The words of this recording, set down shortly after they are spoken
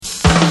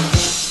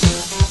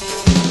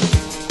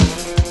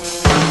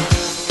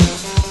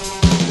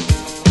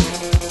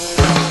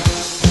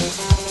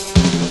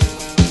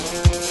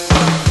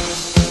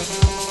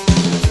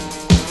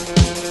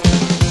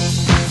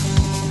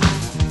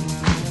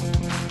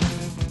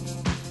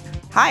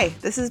Hi,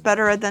 this is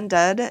Better Read Than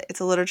Dead.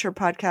 It's a literature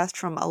podcast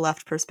from a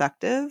left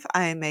perspective.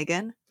 I am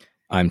Megan.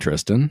 I'm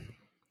Tristan.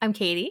 I'm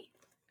Katie.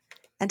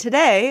 And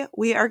today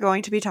we are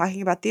going to be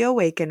talking about The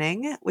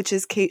Awakening, which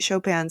is Kate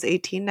Chopin's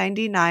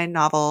 1899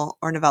 novel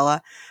or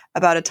novella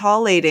about a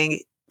tall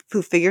lady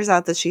who figures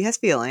out that she has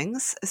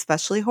feelings,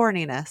 especially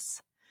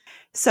horniness.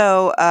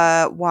 So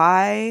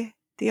why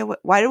do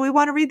we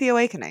want to read The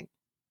Awakening?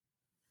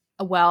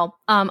 Well,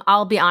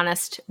 I'll be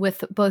honest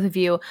with both of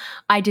you.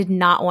 I did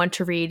not want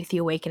to read The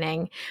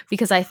Awakening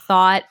because I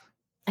thought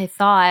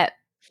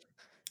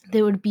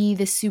there would be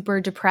this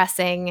super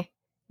depressing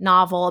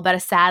novel about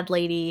a sad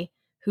lady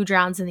who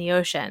drowns in the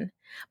ocean.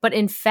 But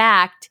in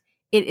fact,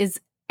 it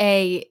is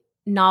a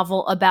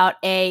novel about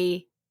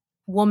a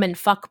woman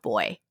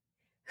fuckboy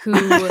who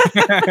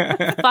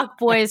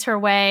fuckboys her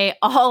way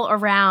all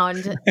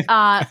around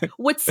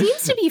what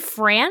seems to be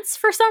France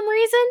for some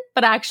reason,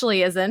 but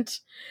actually isn't.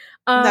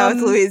 No,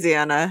 it's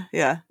Louisiana.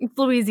 Yeah. It's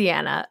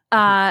Louisiana.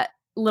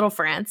 Little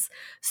France.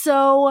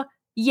 So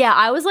yeah,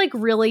 I was like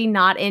really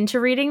not into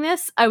reading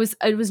this. I was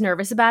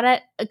nervous about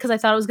it because I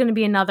thought it was going to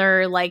be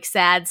another like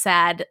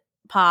sad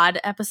pod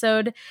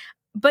episode.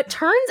 But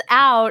turns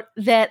out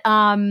that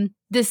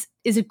this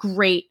is a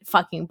great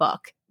fucking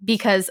book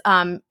because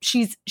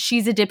she's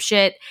a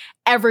dipshit.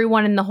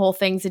 Everyone in the whole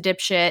thing's a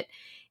dipshit.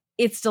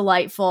 It's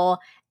delightful.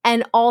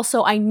 And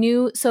also I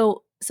knew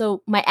so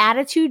my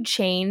attitude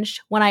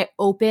changed when I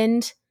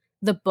opened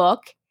the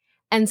book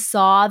and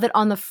saw that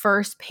on the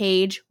first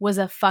page was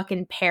a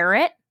fucking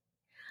parrot.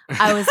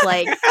 I was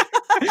like,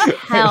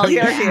 hell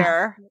yeah.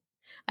 Here.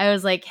 I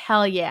was like,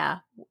 hell yeah.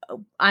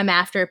 I'm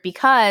after it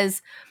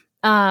because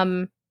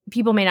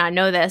people may not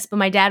know this, but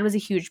my dad was a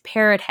huge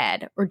Parrot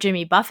Head or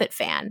Jimmy Buffett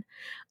fan.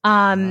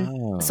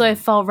 So I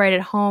felt right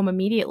at home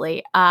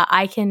immediately.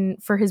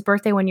 For his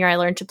birthday one year, I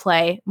learned to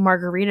play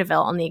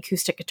Margaritaville on the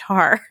acoustic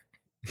guitar.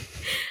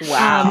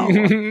 Wow.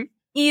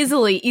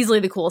 Easily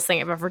the coolest thing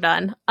I've ever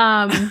done.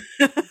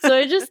 So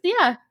I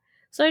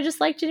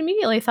just liked it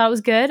immediately. Thought it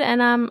was good,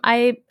 and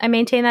I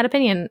maintain that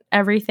opinion.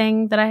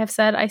 Everything that I have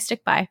said, I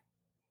stick by.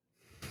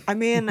 I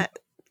mean,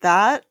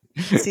 that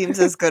seems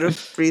as good a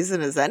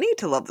reason as any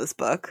to love this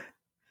book.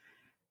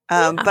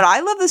 But I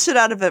love the shit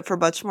out of it for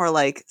much more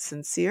like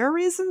sincere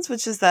reasons,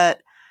 which is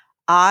that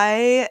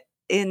I,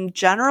 in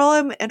general,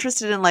 am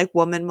interested in like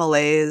woman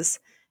malaise.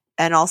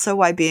 And also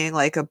why being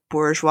like a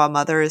bourgeois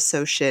mother is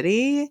so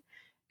shitty.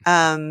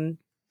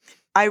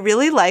 I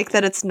really like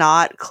that it's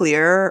not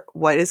clear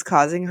what is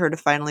causing her to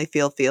finally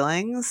feel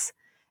feelings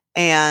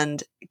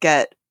and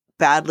get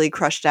badly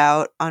crushed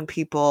out on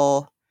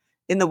people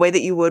in the way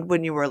that you would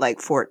when you were like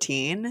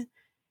 14.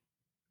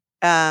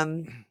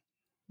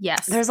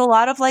 Yes. There's a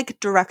lot of like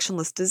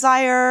directionless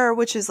desire,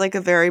 which is like a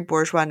very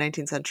bourgeois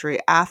 19th century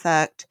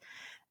affect.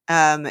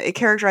 It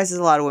characterizes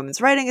a lot of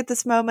women's writing at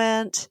this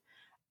moment.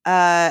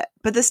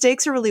 But the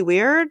stakes are really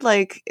weird.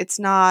 Like it's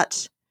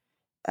not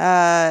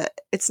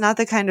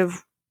the kind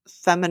of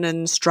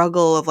feminine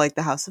struggle of like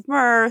the House of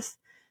Mirth,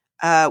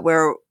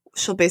 where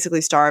she'll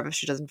basically starve if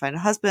she doesn't find a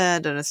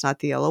husband, and it's not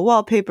the yellow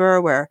wallpaper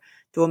where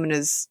the woman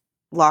is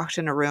locked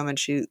in a room and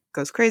she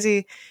goes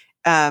crazy.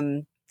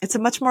 It's a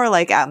much more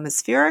like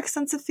atmospheric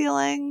sense of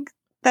feeling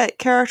that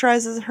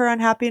characterizes her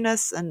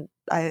unhappiness, and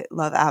I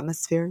love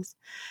atmospheres.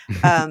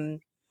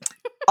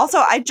 Also,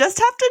 I just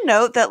have to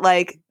note that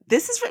like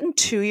this is written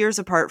 2 years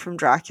apart from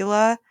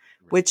Dracula,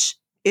 which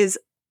is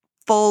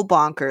full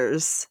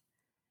bonkers.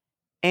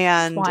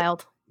 And it's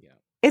wild.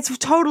 It's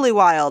totally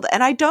wild.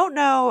 And I don't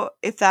know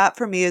if that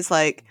for me is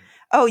like,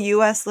 oh,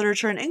 US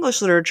literature and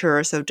English literature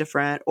are so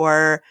different,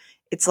 or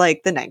it's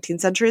like the 19th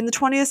century and the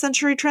 20th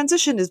century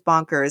transition is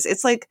bonkers.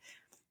 It's like,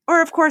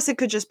 or of course it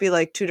could just be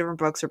like two different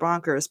books are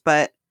bonkers,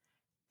 but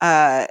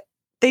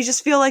they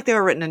just feel like they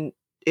were written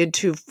in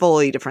two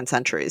fully different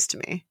centuries to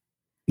me.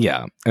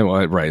 Yeah,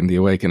 right. And The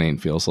Awakening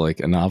feels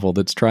like a novel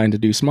that's trying to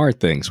do smart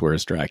things,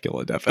 whereas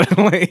Dracula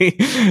definitely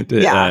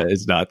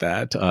is not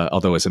that.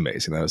 Although it's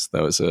amazing.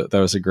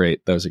 That was a great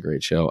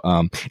show.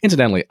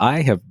 Incidentally,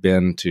 I have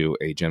been to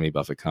a Jimmy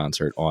Buffett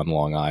concert on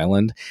Long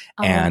Island,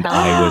 and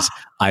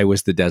I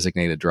was the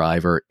designated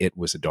driver. It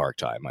was a dark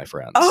time, my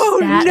friends. Oh,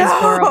 that no. is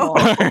horrible.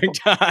 Dark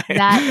time.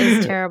 That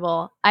is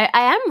terrible. I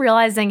am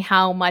realizing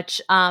how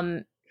much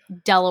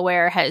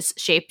Delaware has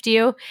shaped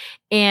you,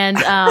 and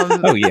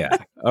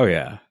Oh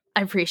yeah.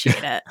 I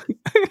appreciate it.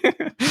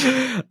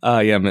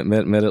 Yeah,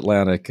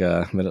 mid-Atlantic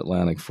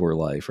for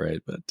life,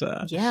 right?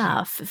 But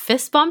yeah,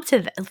 fist bump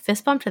to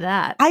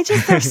that.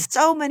 There's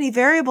so many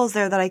variables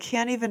there that I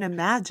can't even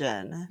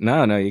imagine.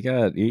 No,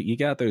 you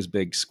got those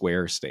big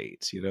square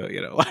states,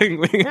 like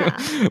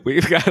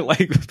we've got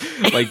like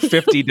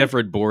 50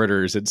 different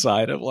borders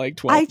inside of like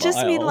 12 I just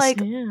miles. mean like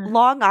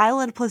Long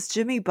Island plus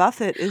Jimmy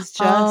Buffett is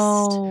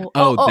just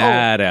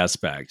that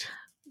aspect.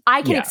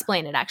 I can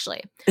explain it,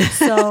 actually.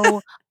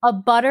 So a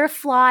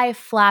butterfly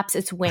flaps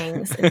its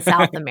wings in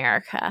South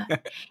America,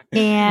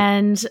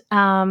 and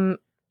a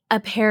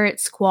parrot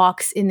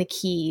squawks in the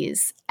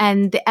Keys,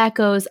 and the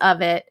echoes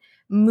of it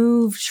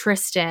move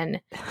Tristan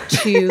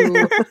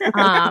to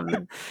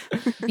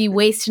be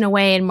wasting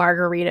away in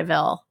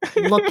Margaritaville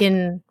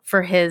looking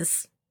for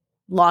his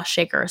lost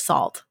shaker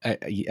assault.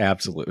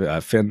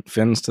 Absolutely.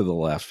 Fins to the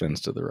left,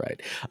 fins to the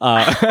right.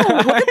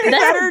 Would it be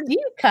That's better a deep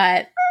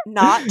cut.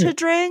 not to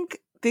drink?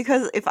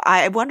 Because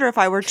I wonder if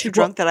I were too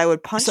drunk that I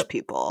would punch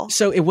people.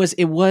 So it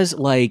was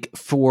like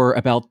for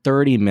about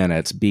 30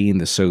 minutes being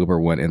the sober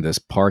one in this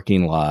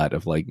parking lot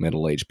of like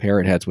middle-aged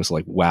parrot heads was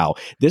like, wow,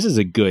 this is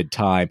a good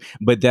time.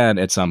 But then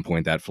at some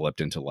point that flipped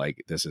into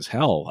like, this is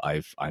hell.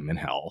 I'm in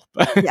hell.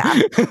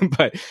 Yeah.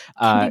 But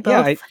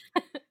yeah,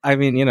 I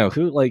mean, you know,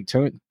 who like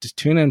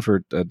tune in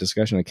for a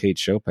discussion of Kate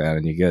Chopin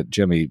and you get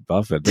Jimmy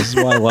Buffett. This is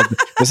why I love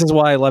this is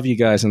why I love you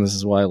guys and this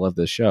is why I love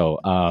this show.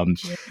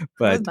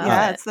 But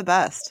yeah, it's the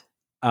best.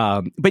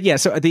 But yeah,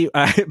 so the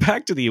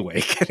back to the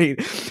Awakening.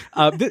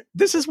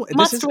 This is what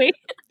must we?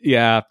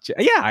 Yeah,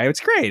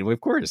 it's great.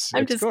 Of course,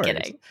 I'm just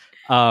kidding.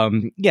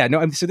 Yeah,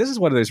 no. So this is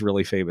one of those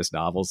really famous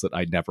novels that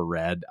I'd never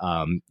read.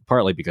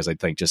 Partly because I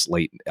think just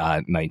late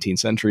 19th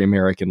century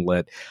American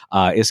lit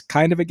is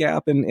kind of a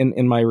gap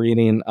in my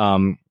reading.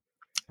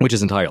 Which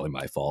is entirely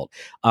my fault.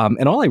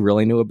 And all I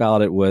really knew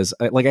about it was,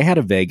 like, I had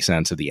a vague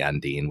sense of the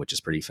ending, which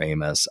is pretty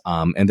famous,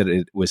 and that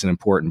it was an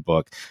important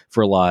book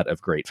for a lot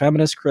of great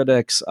feminist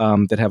critics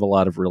that have a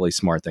lot of really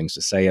smart things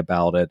to say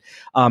about it.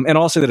 And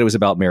also that it was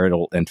about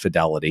marital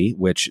infidelity,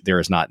 which there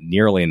is not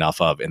nearly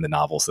enough of in the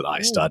novels that I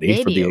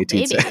study from the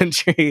 18th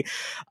century.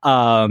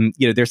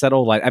 You know, there's that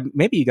old line.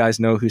 Maybe you guys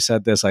know who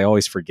said this. I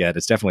always forget.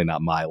 It's definitely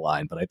not my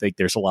line, but I think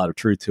there's a lot of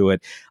truth to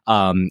it.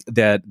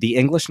 That the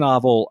English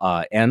novel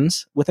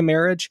ends with a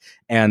marriage,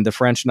 and the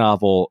French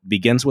novel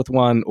begins with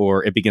one,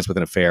 or it begins with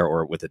an affair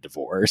or with a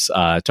divorce.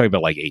 Talking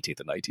about like 18th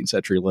and 19th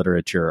century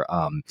literature,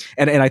 and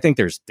I think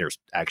there's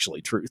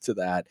actually truth to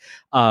that.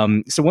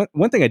 So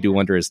one thing I do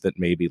wonder is that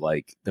maybe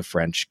like the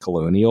French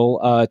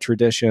colonial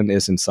tradition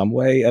is in some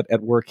way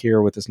at work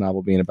here with this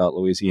novel being about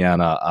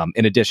Louisiana.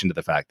 In addition to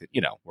the fact that,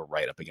 you know, we're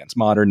right up against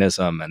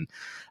modernism and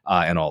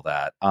all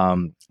that.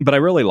 But I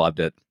really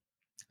loved it.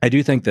 I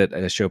do think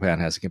that Chopin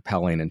has a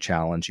compelling and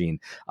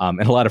challenging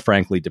and a lot of,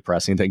 frankly,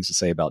 depressing things to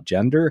say about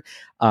gender.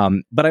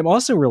 But I'm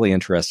also really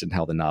interested in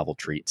how the novel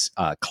treats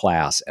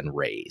class and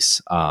race.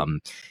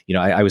 You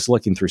know, I was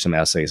looking through some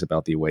essays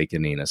about the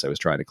Awakening as I was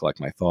trying to collect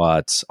my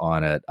thoughts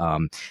on it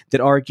that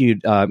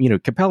argued, you know,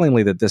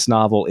 compellingly that this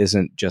novel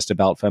isn't just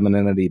about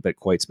femininity, but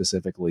quite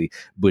specifically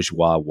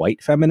bourgeois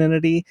white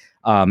femininity.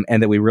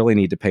 And that we really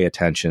need to pay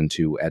attention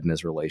to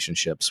Edna's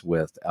relationships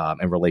with,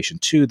 in relation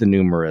to the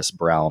numerous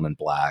brown and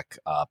black,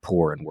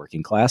 poor and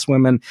working class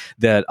women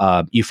that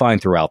you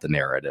find throughout the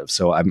narrative.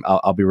 So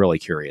I'll be really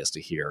curious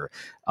to hear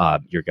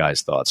your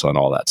guys' thoughts on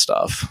all that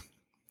stuff.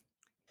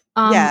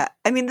 Yeah,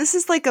 I mean, this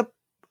is like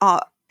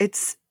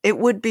it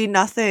would be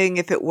nothing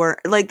if it weren't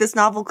like this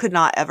novel could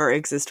not ever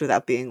exist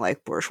without being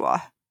like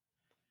bourgeois.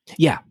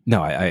 Yeah,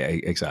 no,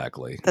 I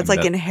exactly. That's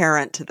like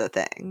inherent to the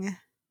thing.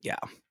 Yeah.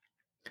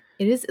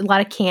 It is a lot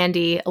of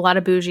candy, a lot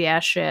of bougie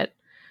ass shit.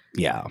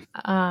 Yeah.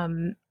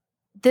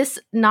 This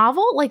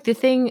novel, like the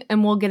thing,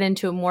 and we'll get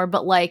into it more,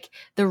 but like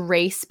the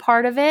race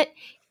part of it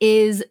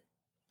is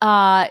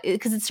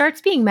because it starts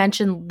being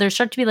mentioned, there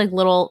start to be like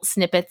little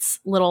snippets,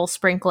 little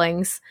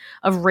sprinklings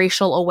of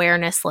racial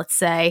awareness, let's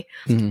say,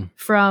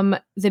 from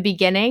the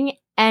beginning.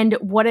 And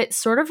what it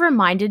sort of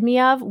reminded me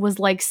of was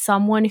like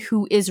someone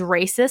who is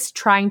racist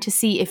trying to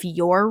see if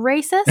you're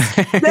racist.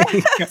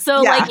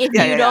 So like if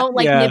you don't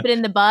like nip it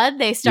in the bud,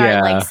 they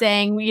start like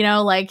saying, you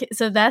know, like,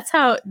 so that's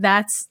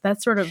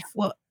sort of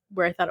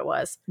where I thought it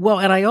was.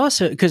 Well, and I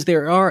also, because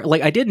there are,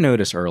 like, I did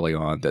notice early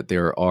on that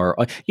there are,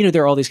 you know,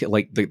 there are all these,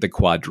 like, the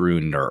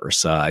quadroon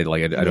nurse. I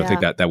don't think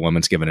that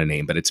woman's given a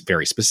name, but it's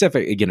very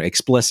specific, you know,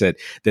 explicit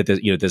that,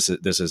 you know, this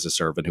is a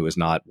servant who is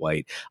not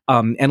white.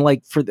 And,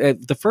 like, for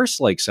the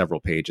first, like, several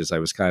pages, I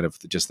was kind of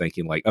just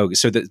thinking, like, oh,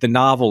 so the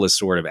novel is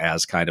sort of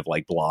as kind of,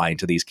 like, blind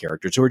to these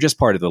characters who are just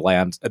part of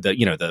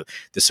the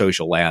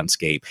social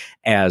landscape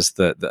as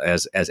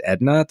as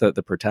Edna,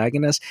 the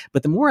protagonist.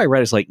 But the more I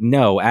read, it's like,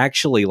 no,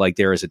 actually, like,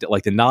 there is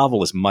like the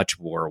novel is much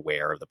more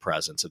aware of the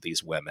presence of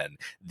these women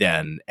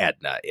than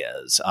Edna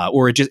is,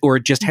 or it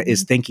just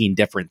is thinking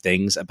different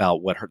things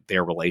about what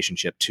their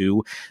relationship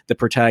to the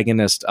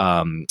protagonist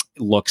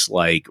looks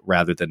like,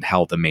 rather than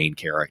how the main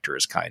character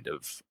is kind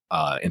of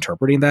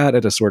interpreting that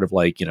at a sort of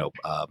like, you know,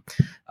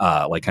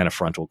 like kind of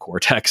frontal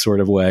cortex sort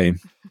of way.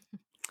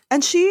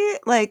 And she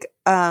like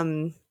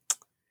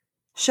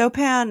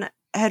Chopin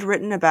had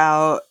written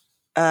about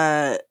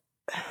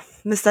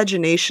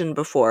miscegenation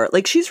before.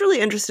 Like she's really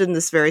interested in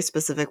this very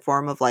specific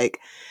form of like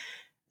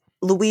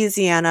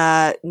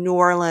Louisiana, New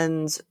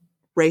Orleans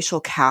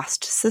racial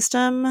caste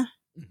system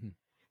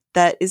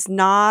that is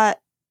not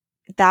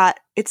that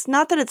it's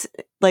not that it's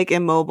like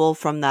immobile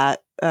from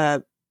that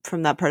part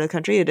of the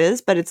country. It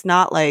is, but it's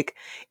not like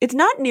it's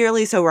not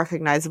nearly so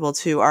recognizable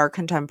to our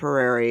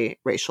contemporary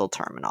racial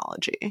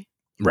terminology.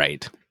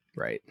 Right.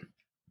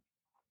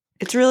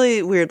 It's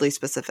really weirdly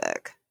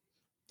specific.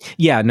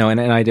 Yeah, no,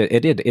 and I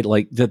did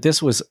like that.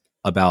 This was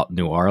about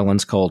New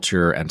Orleans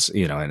culture and,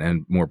 you know,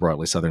 and more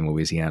broadly Southern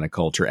Louisiana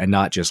culture, and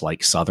not just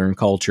like Southern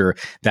culture,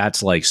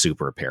 that's like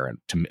super apparent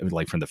to me,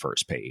 like from the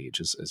first page,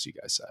 as you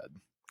guys said.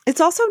 It's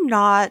also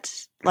not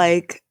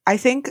like, I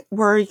think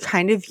we're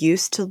kind of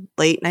used to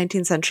late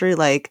 19th century,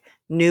 like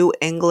New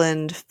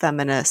England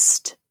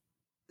feminist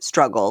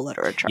struggle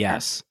literature.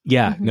 Yes.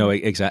 Yeah. No,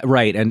 exactly.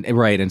 Right. And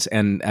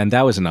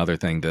that was another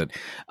thing that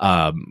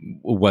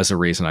was a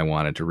reason I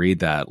wanted to read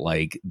that,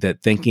 like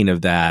that, thinking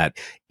of that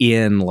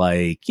in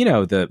like, you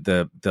know,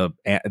 the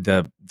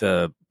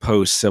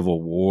post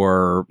Civil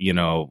War, you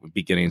know,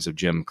 beginnings of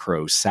Jim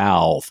Crow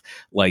South,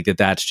 like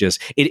that's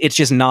just, it's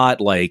just not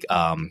like,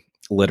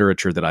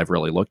 literature that I've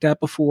really looked at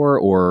before,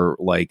 or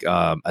like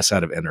a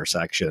set of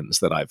intersections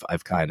that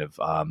I've kind of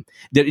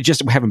that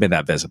just haven't been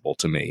that visible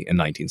to me in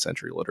 19th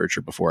century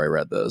literature before I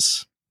read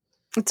this.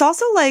 It's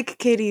also like,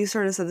 Katie, you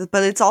sort of said this,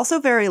 but it's also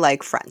very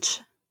like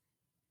French.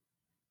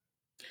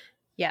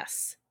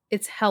 Yes,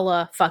 it's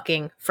hella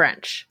fucking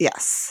French.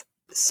 Yes.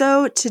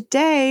 So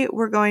today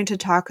we're going to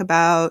talk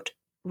about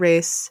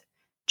race,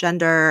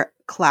 gender,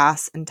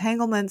 class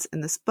entanglements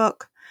in this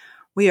book.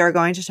 We are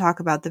going to talk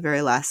about the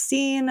very last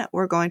scene.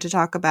 We're going to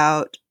talk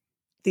about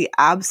the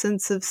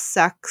absence of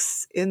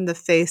sex in the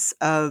face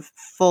of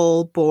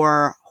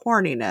full-bore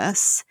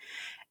horniness.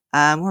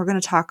 We're going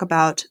to talk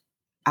about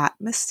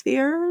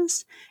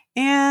atmospheres,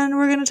 and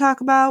we're going to talk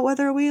about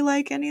whether we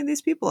like any of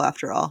these people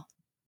after all.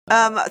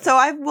 So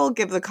I will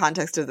give the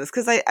context of this,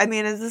 because I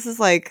mean, this is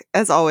like,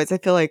 as always, I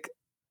feel like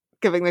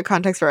giving the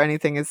context for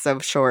anything is so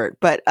short.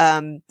 But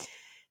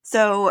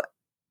so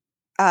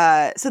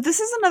this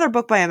is another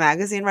book by a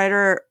magazine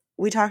writer.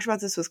 We talked about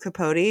this with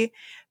Capote,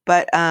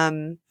 but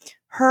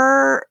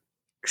her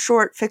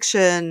short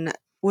fiction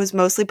was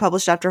mostly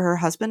published after her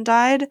husband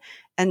died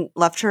and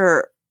left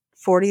her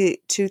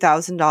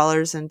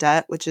 $42,000 in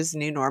debt, which is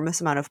an enormous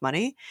amount of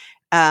money.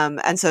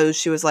 And so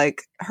she was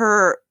like,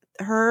 her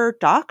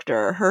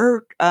doctor,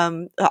 her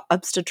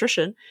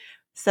obstetrician,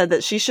 said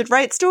that she should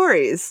write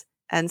stories.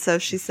 And so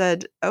she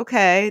said,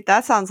 okay,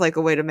 that sounds like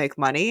a way to make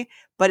money.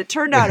 But it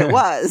turned out it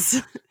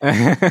was.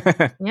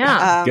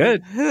 Yeah.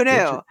 Good. Who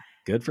knew?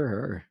 Good for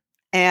her.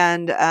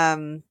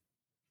 And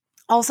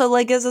also,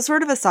 like, as a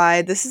sort of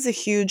aside, this is a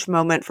huge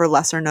moment for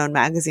lesser known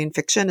magazine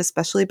fiction,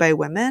 especially by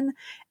women.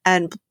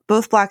 And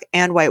both Black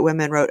and white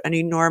women wrote an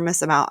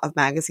enormous amount of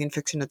magazine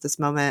fiction at this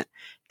moment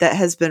that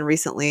has been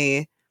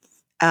recently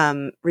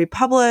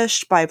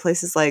republished by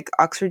places like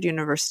Oxford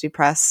University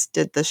Press,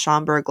 did the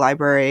Schomburg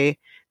Library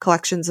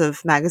collections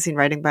of magazine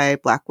writing by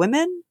Black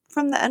women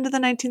from the end of the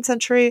 19th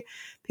century.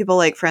 People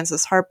like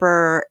Frances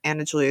Harper,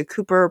 Anna Julia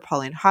Cooper,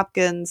 Pauline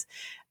Hopkins,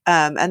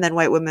 and then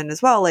white women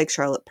as well, like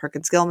Charlotte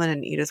Perkins Gilman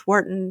and Edith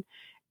Wharton.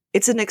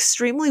 It's an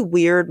extremely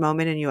weird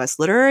moment in U.S.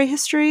 literary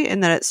history in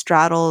that it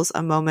straddles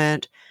a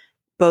moment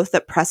both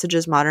that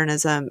presages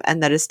modernism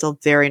and that is still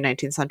very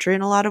 19th century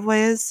in a lot of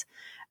ways.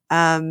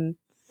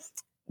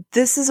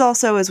 This is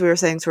also, as we were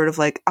saying, sort of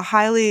like a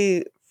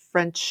highly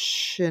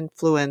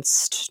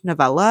French-influenced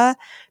novella.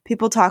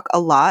 People talk a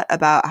lot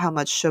about how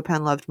much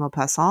Chopin loved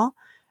Maupassant.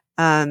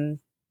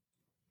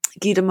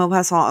 Guy de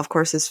Maupassant, of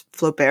course, is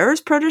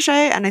Flaubert's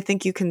protege, and I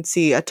think you can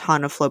see a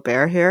ton of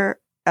Flaubert here.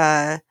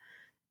 At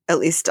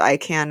least I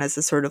can, as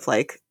a sort of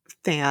like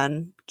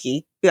fan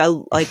geek,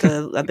 like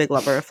a big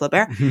lover of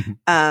Flaubert.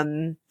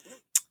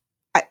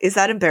 Is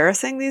that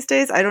embarrassing these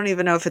days? I don't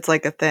even know if it's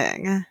like a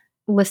thing.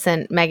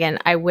 Listen, Megan,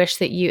 I wish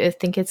that I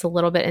think it's a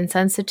little bit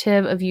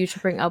insensitive of you to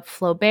bring up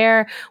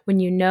Flaubert when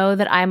you know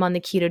that I'm on the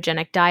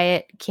ketogenic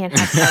diet, can't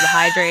have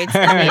carbohydrates,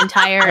 and the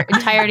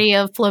entirety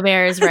of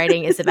Flaubert's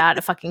writing is about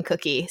a fucking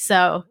cookie.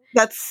 So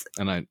that's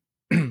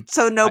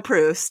so no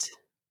Proust.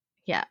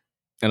 Yeah.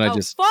 And I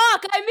just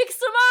fuck, I mixed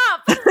them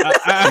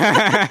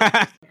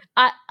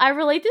up. I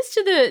relate this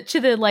to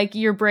the like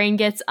your brain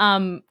gets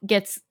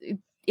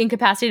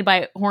incapacitated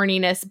by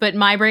horniness, but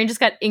my brain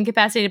just got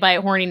incapacitated by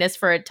horniness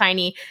for a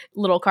tiny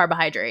little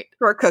carbohydrate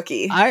for a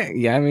cookie.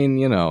 I mean,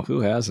 you know,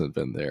 who hasn't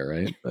been there,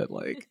 right? But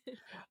like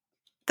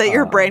that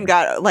your brain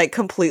got like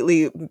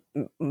completely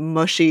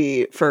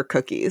mushy for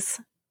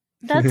cookies.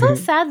 That's so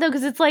sad though,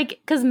 because it's like,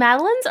 because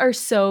Madeleines are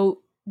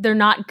they're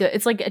not good.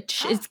 It's like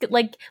it's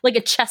like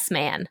a chess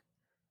man.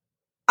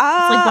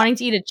 It's like wanting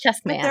to eat a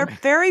chess man. They're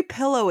very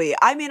pillowy.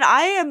 I mean,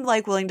 I am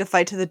like willing to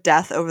fight to the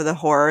death over the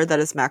horror that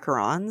is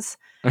macarons.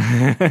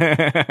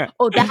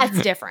 Oh,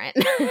 that's different.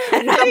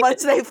 And how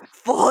much they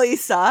fully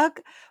suck.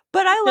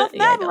 But I love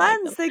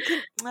Madeleines. Like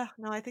no,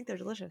 I think they're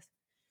delicious.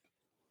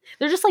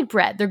 They're just like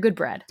bread. They're good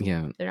bread.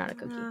 Yeah, they're not a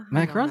cookie.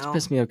 Macarons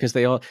piss me off because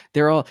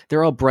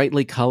they're all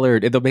brightly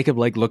colored, and they'll make them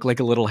like look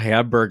like a little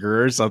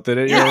hamburger or something.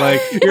 And you're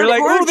like,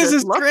 oh, this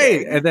is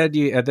great. And then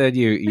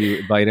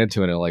you bite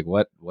into it and like,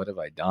 what have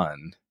I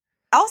done?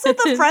 Also,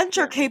 the French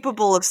are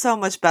capable of so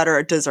much better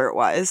at dessert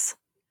wise.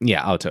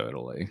 Yeah, oh,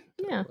 totally.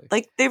 Yeah,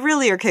 like they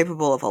really are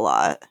capable of a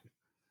lot.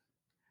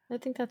 I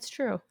think that's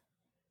true.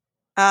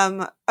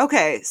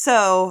 Okay,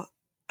 so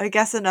I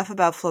guess enough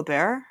about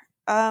Flaubert.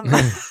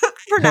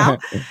 For now.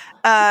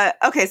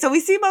 Okay, so we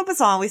see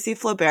Maupassant, we see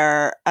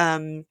Flaubert,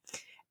 and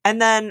And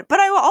then, but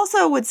I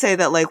also would say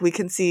that like we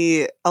can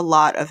see a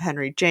lot of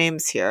Henry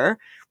James here,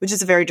 which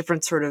is a very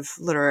different sort of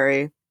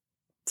literary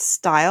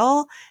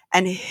style,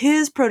 and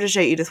his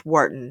protege Edith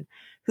Wharton,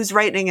 who's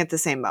writing at the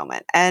same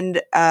moment,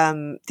 and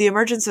the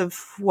emergence of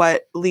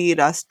what lead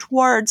us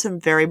towards some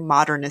very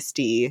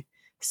modernisty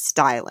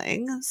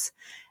stylings.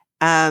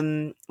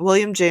 Henry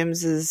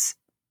James's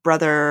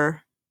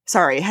brother,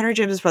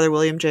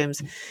 William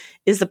James,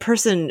 is the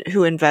person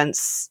who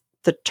invents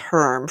the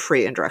term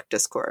free and direct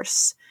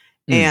discourse.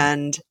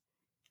 And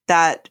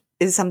that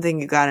is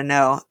something you got to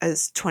know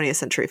as 20th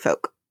century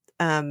folk.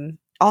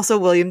 Also,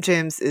 William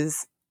James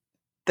is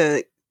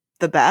the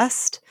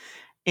best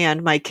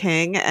and my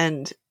king,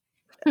 and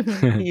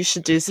you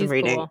should do some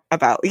reading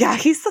about. Yeah,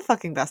 he's the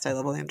fucking best. I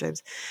love William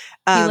James.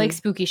 He likes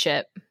spooky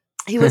shit.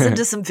 He was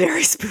into some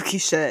very spooky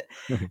shit.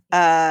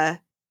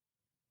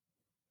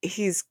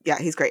 He's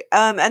great.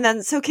 And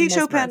then so Kate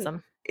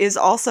Chopin is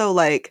also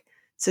like,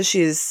 so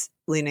she's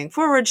leaning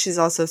forward. She's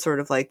also sort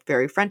of like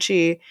very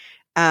Frenchy.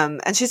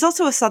 And she's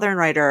also a Southern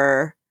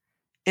writer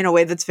in a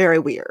way that's very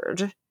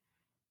weird,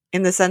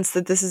 in the sense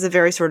that this is a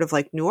very sort of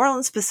like New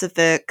Orleans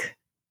specific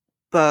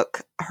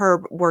book.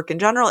 Her work in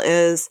general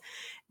is,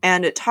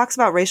 and it talks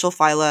about racial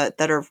phyla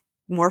that are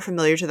more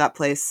familiar to that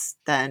place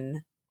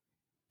than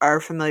are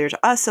familiar to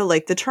us. So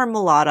like the term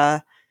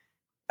mulatta,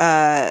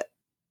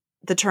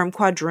 the term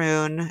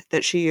quadroon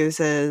that she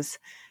uses,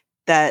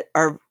 that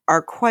are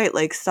quite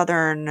like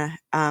Southern,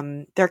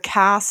 they're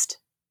caste,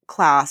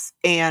 class,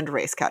 and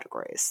race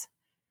categories.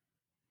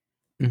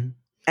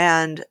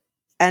 And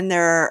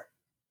they're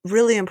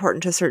really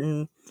important to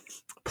certain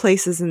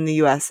places in the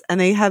US, and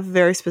they have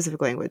very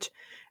specific language.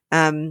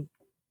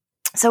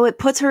 So it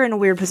puts her in a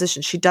weird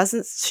position. She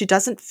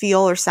doesn't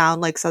feel or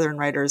sound like Southern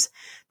writers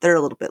that are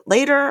a little bit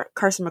later.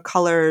 Carson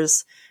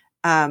McCullers,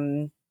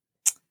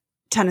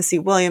 Tennessee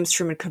Williams,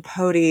 Truman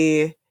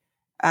Capote,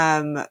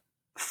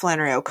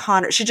 Flannery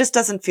O'Connor. She just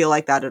doesn't feel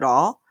like that at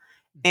all.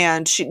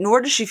 And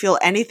nor does she feel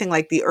anything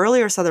like the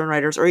earlier Southern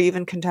writers or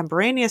even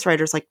contemporaneous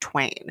writers like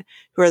Twain,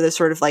 who are the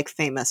sort of like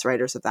famous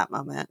writers of that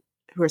moment,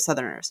 who are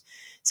Southerners.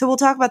 So we'll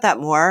talk about that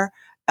more.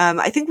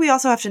 I think we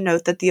also have to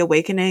note that The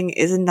Awakening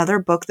is another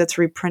book that's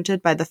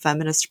reprinted by the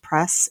feminist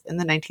press in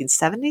the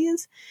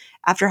 1970s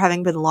after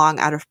having been long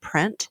out of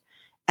print,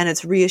 and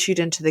it's reissued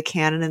into the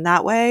canon in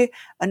that way.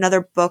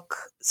 Another book,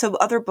 so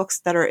other books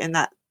that are in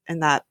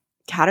that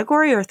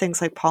category are things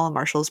like Paula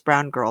Marshall's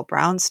Brown Girl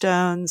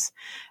Brownstones.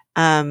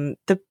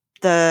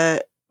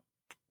 The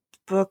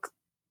book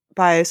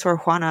by Sor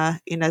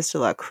Juana Inés de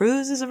la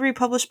Cruz is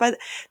republished by.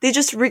 They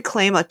just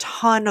reclaim a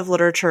ton of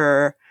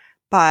literature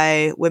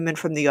by women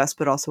from the US,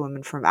 but also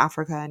women from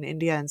Africa and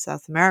India and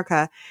South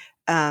America,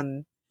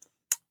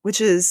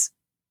 which is,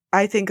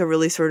 I think, a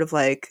really sort of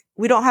like,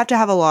 we don't have to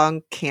have a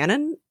long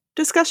canon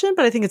discussion,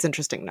 but I think it's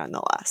interesting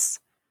nonetheless.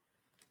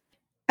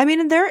 I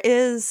mean, and there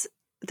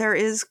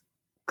is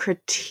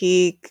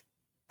critique.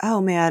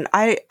 Oh man,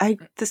 I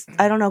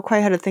don't know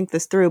quite how to think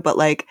this through, but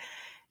like,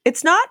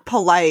 it's not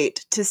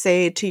polite to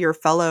say to your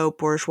fellow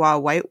bourgeois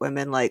white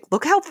women, like,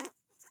 look how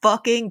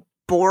fucking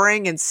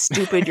boring and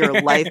stupid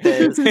your life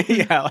is.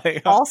 Yeah,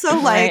 like, also,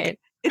 like, right.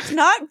 It's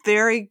not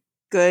very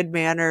good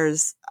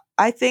manners.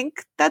 I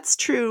think that's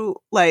true,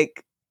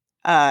 like,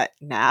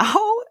 now,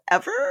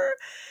 ever,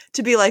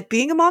 to be like,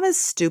 being a mom is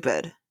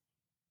stupid.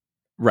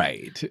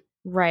 Right.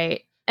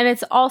 And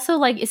it's also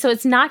like, so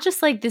it's not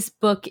just like this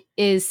book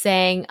is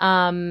saying,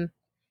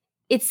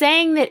 it's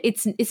saying that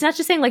it's not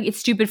just saying like it's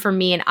stupid for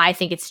me and I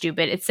think it's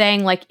stupid. It's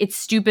saying like it's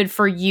stupid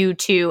for you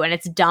too, and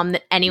it's dumb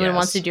that anyone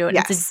wants to do it.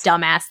 Yes. It's a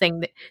dumbass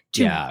thing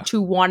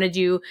to want to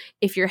do.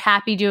 If you're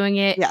happy doing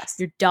it,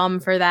 you're dumb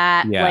for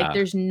that. Yeah. Like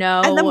there's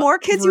no. And the more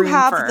kids you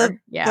have, for,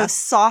 the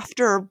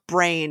softer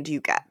brained you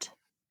get.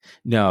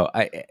 No,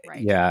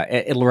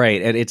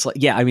 right. And it's like,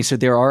 yeah, I mean, so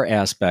there are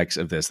aspects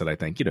of this that I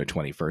think,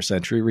 21st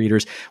century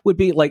readers would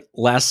be like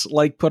less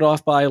like put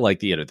off by, like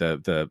the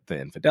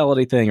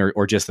infidelity thing,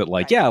 or just that,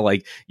 like, yeah,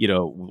 like,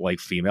 like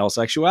female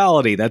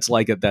sexuality. That's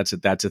like that's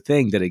a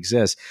thing that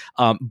exists.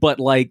 But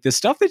like the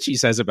stuff that she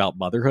says about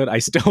motherhood, I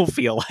still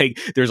feel like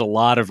there's a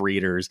lot of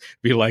readers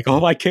be like,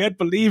 oh, I can't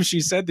believe she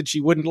said that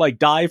she wouldn't like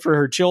die for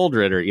her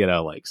children,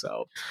 or, like,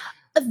 so.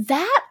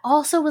 That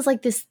also was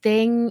like this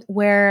thing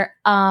where,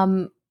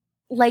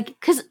 like,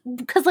 cause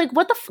like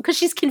what cause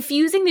she's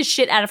confusing the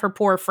shit out of her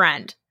poor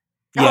friend.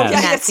 Yeah,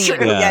 that's true.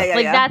 Yeah.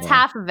 Like that's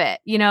half of it,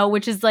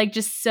 which is like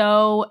just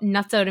so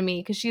nutso to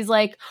me. Cause she's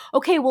like,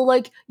 okay, well,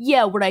 like,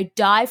 yeah, would I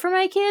die for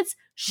my kids?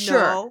 Sure.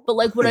 No. But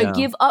like, would I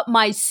give up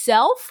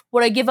myself?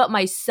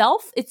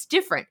 It's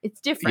different.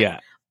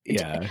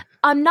 Yeah.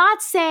 I'm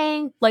not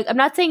saying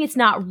it's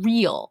not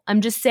real.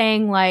 I'm just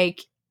saying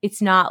like, it's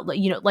not,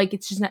 like,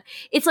 it's just not,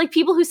 it's like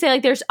people who say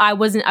like I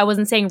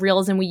wasn't saying real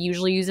as in we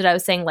usually use it. I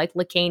was saying like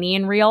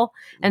Lacanian real.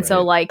 And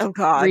so like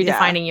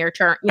redefining your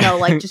term,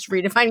 like just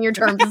redefining your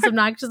terms in some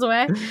obnoxious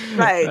way.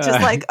 Right. Just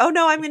like, oh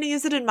no, I'm going to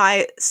use it in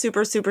my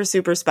super, super,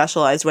 super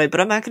specialized way, but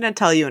I'm not going to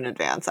tell you in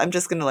advance. I'm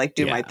just going to like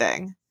do my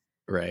thing.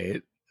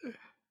 Right.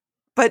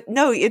 But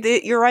no,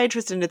 you're right,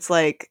 Tristan. It's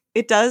like,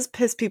 it does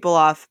piss people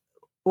off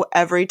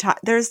every time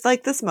there's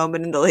like this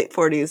moment in the late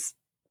 40s,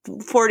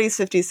 50s,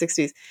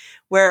 60s,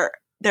 where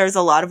there's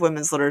a lot of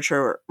women's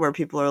literature where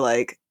people are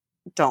like,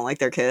 don't like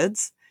their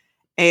kids.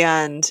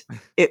 And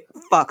it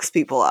fucks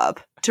people up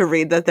to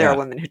read that there are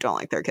women who don't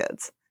like their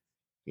kids.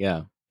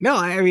 Yeah. No,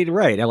 I mean,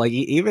 right. And like,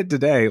 even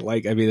today,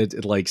 like, I mean,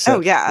 it like, so,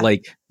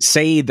 like,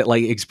 say that,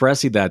 like,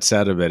 expressing that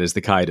sentiment is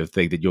the kind of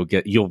thing that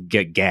you'll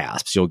get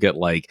gasps. You'll get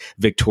like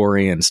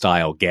Victorian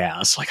style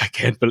gasps. Like, I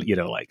can't believe, you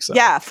know, like, so.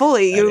 Yeah,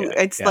 fully.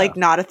 It's like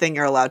not a thing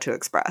you're allowed to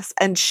express.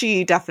 And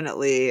she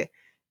definitely,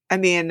 I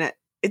mean,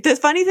 the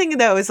funny thing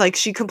though is like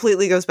she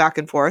completely goes back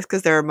and forth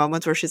because there are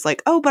moments where she's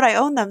like, oh, but I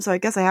own them, so I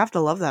guess I have to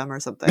love them or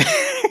something.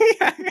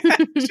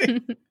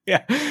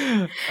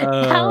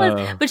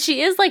 But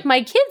she is like,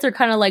 my kids are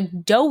kind of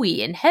like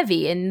doughy and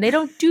heavy and they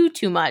don't do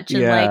too much.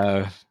 And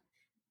like,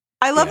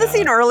 I love the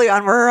scene early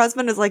on where her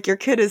husband is like, your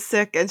kid is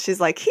sick, and she's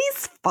like,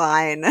 he's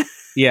fine.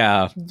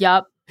 Yeah.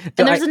 Yup.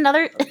 And there's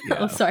another.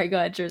 Oh, sorry. Go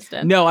ahead,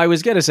 Tristan. No, I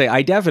was gonna say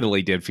I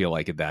definitely did feel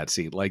like in that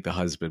scene, like the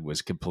husband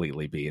was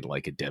completely being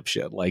like a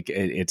dipshit. Like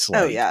it's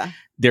like,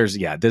 there's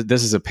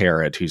this is a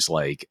parent who's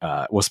like,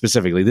 well,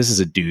 specifically, this is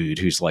a dude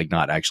who's like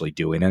not actually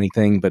doing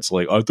anything, but it's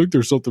like, I think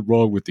there's something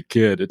wrong with the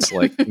kid. It's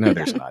like, no,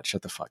 there's not.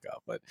 Shut the fuck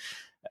up. But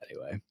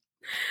anyway.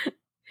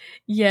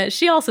 Yeah,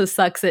 she also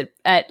sucks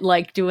at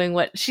like doing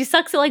what she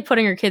sucks at, like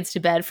putting her kids to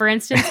bed, for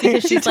instance,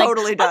 because she's like,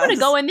 I'm gonna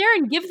go in there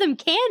and give them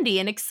candy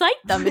and excite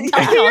them and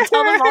tell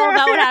them all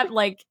about what happened.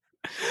 Like,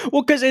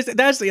 well, because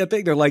that's the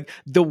thing. They're like,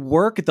 the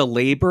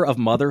labor of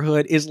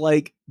motherhood is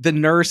like the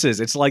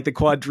nurses. It's like the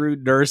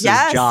quadroon nurse's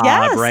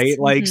job, right?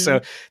 Like,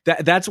 so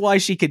that's why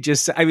she could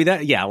just. I mean,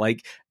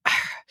 like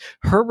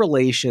her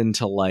relation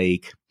to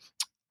like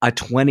a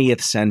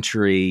 20th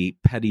century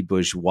petty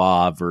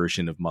bourgeois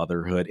version of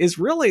motherhood is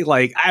really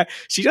like,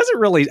 she doesn't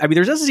really, I mean,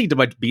 there doesn't seem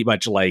to be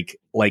much like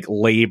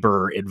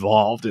labor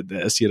involved in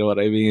this. You know what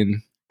I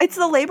mean? It's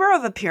the labor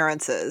of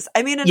appearances.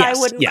 I mean, and I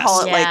wouldn't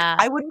call it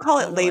I wouldn't call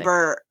it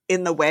labor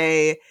in the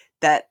way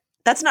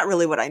that's not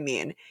really what I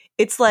mean.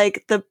 It's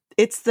like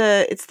it's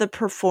the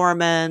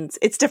performance.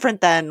 It's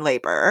different than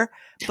labor,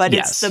 but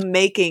it's the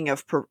making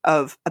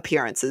of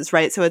appearances,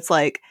 right? So it's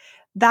like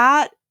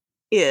that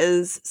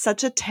is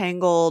such a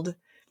tangled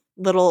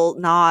little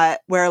knot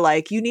where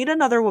like you need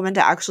another woman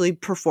to actually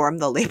perform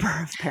the labor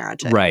of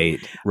parenting. Right.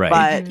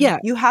 But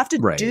you have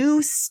to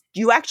do,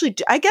 you actually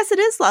do, I guess it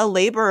is a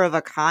labor of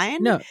a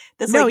kind.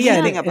 That's like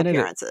keeping up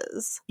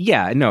appearances.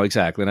 No,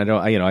 exactly. And I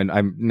don't,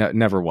 I'm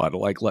never want to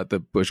like let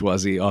the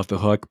bourgeoisie off the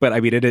hook, but I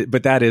mean,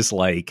 but that is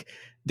like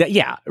that.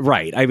 Yeah.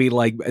 Right. I mean,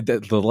 like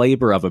the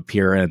labor of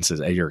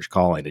appearances, as you're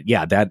calling it.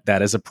 Yeah.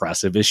 That is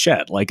oppressive as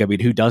shit. Like, I mean,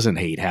 who doesn't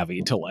hate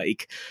having to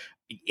like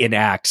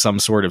enact some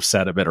sort of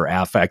sentiment or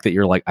affect that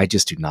you're like, I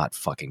just do not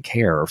fucking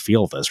care or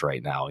feel this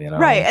right now, you know?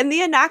 Right. And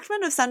the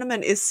enactment of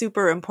sentiment is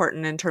super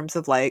important in terms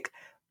of like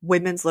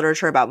women's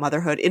literature about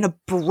motherhood in a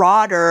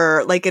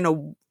broader, like in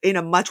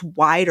a much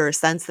wider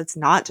sense that's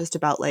not just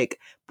about like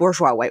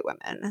bourgeois white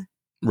women.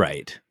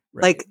 Right.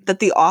 Like that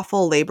the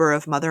awful labor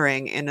of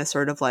mothering in a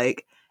sort of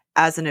like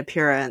as an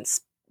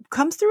appearance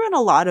comes through in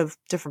a lot of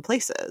different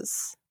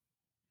places.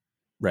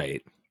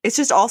 Right. It's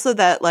just also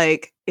that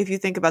like if you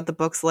think about the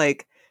books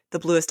like The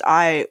Bluest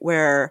Eye,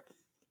 where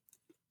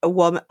a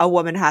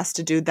woman has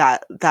to do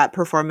that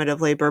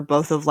performative labor,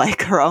 both of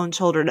like her own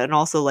children and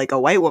also like a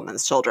white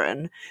woman's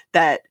children,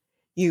 that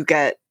you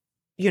get,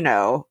 you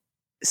know,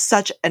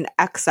 such an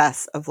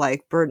excess of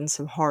like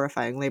burdensome,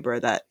 horrifying labor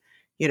that,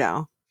 you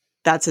know,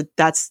 that's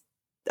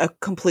a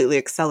completely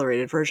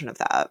accelerated version of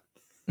that.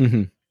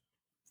 Mm-hmm.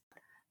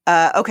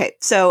 Okay,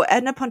 so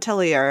Edna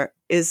Pontellier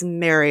is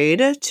married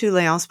to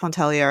Léonce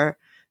Pontellier,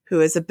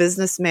 who is a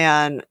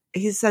businessman.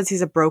 He says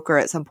he's a broker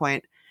at some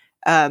point.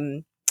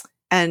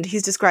 And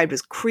he's described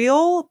as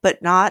Creole,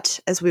 but not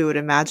as we would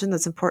imagine.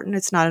 That's important.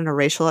 It's not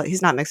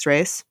he's not mixed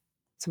race.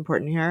 It's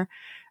important here.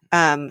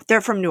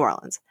 They're from New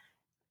Orleans.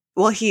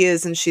 Well, he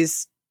is, and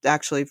she's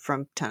actually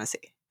from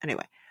Tennessee.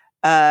 Anyway,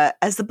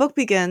 as the book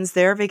begins,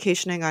 they're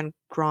vacationing on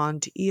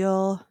Grande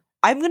Ile.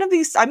 I'm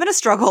gonna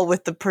struggle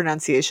with the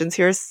pronunciations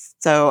here,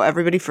 so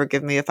everybody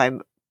forgive me if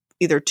I'm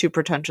either too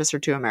pretentious or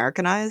too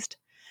Americanized.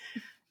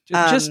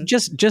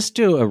 Just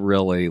do a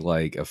really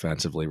like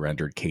offensively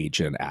rendered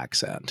Cajun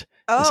accent.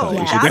 Oh,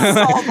 that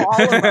solves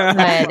all of them.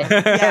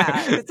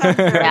 Yeah, it sounds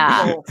very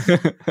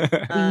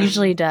cool. It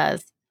usually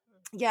does.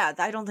 Yeah,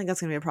 I don't think that's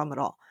gonna be a problem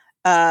at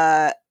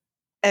all.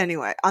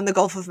 Anyway, on the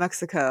Gulf of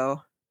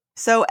Mexico.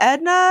 So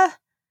Edna,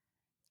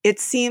 it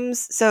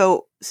seems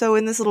so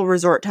in this little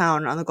resort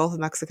town on the Gulf of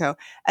Mexico,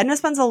 Edna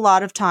spends a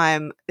lot of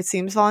time, it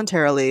seems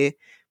voluntarily,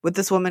 with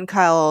this woman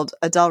called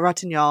Adele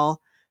Ratignolle,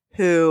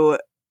 who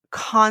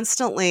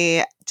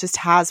constantly just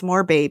has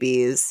more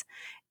babies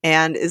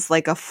and is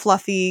like a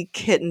fluffy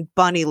kitten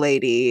bunny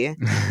lady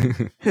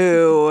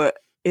who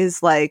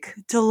is like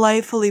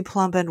delightfully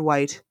plump and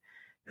white,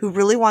 who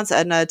really wants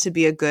Edna to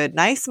be a good,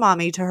 nice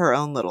mommy to her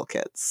own little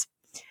kids.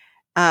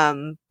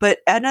 But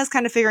Edna's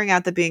kind of figuring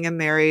out that being a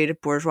married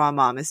bourgeois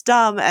mom is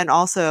dumb, and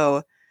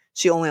also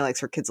she only likes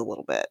her kids a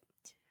little bit.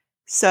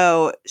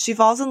 So she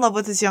falls in love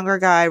with this younger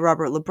guy,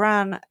 Robert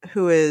Lebrun,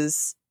 who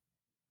is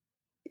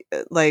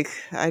like,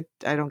 I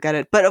don't get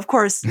it. But of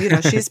course,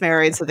 she's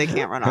married, so they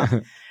can't run off.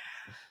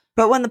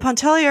 But when the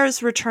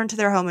Pontelliers return to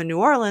their home in New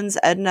Orleans,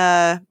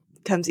 Edna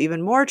comes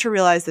even more to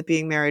realize that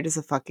being married is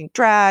a fucking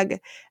drag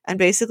and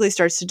basically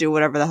starts to do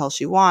whatever the hell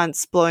she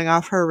wants, blowing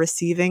off her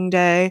receiving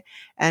day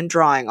and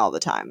drawing all the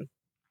time.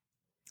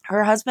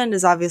 Her husband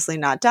is obviously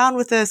not down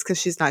with this because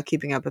she's not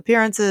keeping up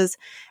appearances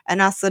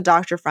and asks the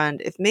doctor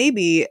friend if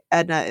maybe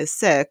Edna is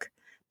sick,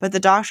 but the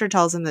doctor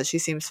tells him that she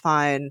seems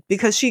fine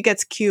because she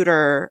gets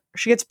cuter.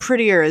 She gets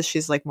prettier as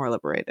she's like more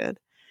liberated.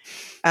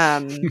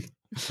 As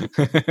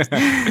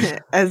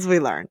we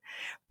learn.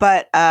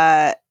 But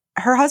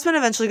her husband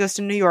eventually goes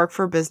to New York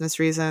for business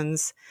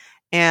reasons,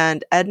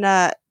 and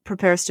Edna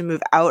prepares to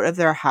move out of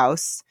their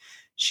house.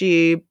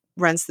 She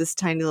rents this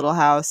tiny little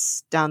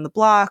house down the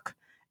block,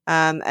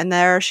 and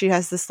there she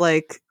has this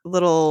like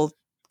little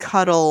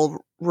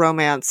cuddle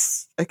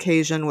romance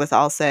occasion with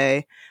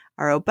Alcée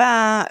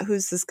Arobin,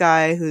 who's this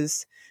guy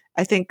who's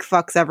I think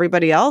fucks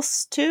everybody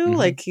else too. Mm-hmm.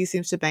 Like he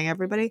seems to bang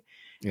everybody.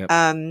 Yep.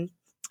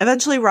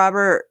 Eventually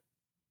Robert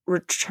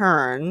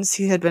returns.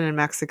 He had been in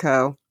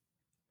Mexico.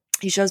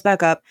 He shows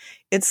back up.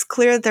 It's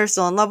clear that they're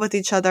still in love with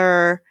each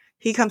other.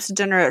 He comes to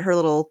dinner at her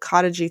little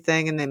cottagey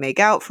thing and they make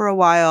out for a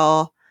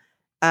while.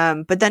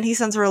 But then he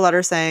sends her a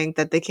letter saying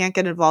that they can't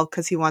get involved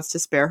because he wants to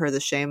spare her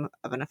the shame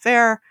of an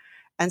affair.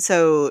 And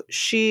so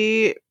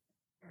she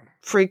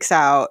freaks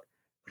out,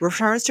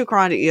 returns to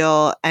Coron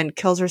d'Ile, and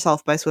kills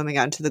herself by swimming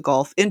out into the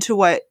Gulf, into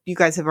what you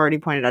guys have already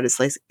pointed out is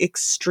like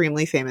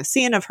extremely famous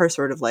scene of her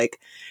sort of like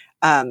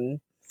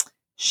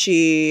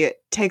she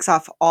takes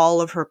off all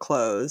of her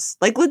clothes,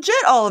 like legit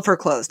all of her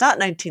clothes, not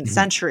 19th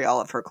century all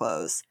of her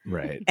clothes.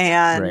 Right.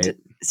 And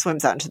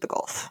swims out into the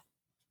Gulf.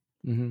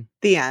 Mm-hmm.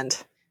 The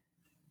end.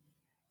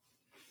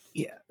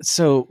 Yeah.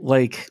 So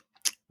like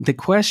the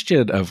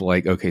question of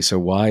like, okay, so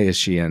why is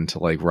she into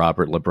like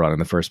Robert Lebrun in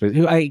the first place?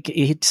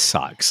 He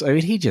sucks. I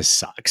mean, he just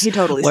sucks. He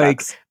totally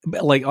sucks.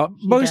 Like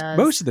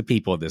most of the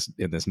people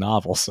in this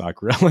novel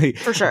suck, really.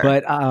 For sure.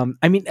 But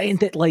I mean, and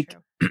that like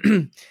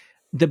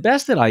the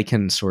best that I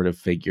can sort of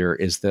figure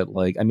is that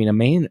like, I mean, a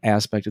main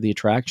aspect of the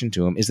attraction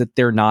to him is that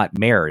they're not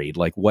married,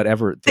 like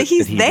whatever. That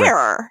he's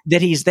there.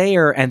 That he's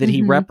there and that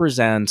he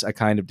represents a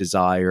kind of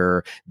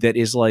desire that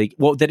is like,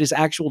 well, that is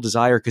actual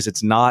desire because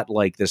it's not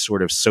like this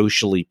sort of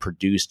socially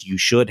produced, you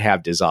should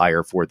have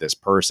desire for this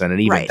person.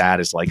 And even that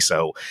is like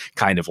so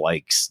kind of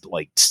like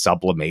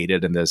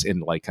sublimated in this,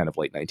 in like kind of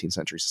late 19th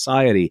century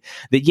society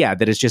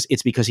that it's just,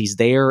 it's because he's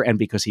there and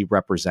because he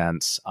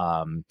represents,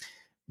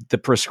 the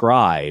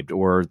prescribed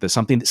or the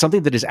something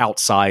that is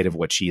outside of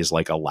what she is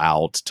like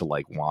allowed to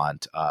like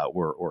want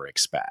or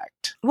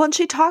expect. Well, and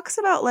she talks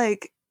about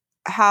like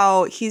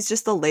how he's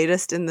just the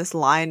latest in this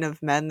line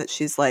of men that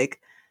she's like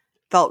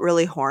felt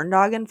really horn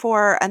dogging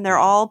for, and they're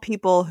all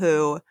people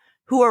who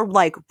are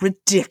like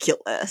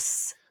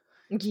ridiculous.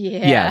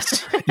 Yeah.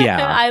 Yes.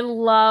 Yeah. I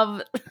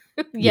love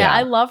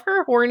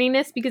her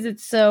horniness because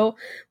it's so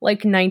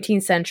like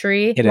 19th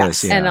century. It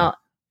is. Yeah. And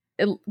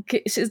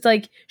she's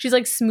like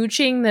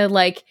smooching the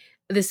like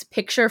this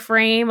picture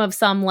frame of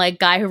some like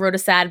guy who wrote a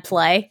sad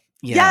play.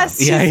 Yeah. Yes,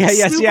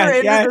 this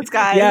guy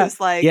who's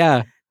like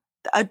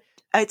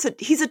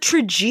he's a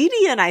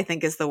tragedian, I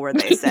think is the word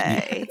they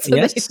say.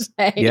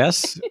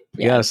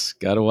 Yes.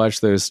 Got to watch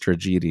those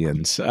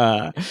tragedians.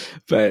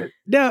 But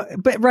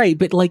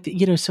like,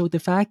 you know, so the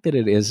fact that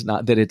it is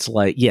not that it's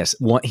like, yes,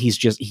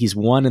 he's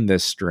one in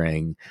this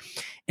string.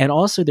 And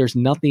also, there's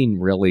nothing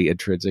really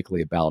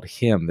intrinsically about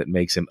him that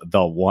makes him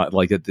the one.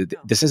 Like,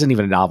 this isn't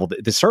even a novel.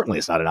 This certainly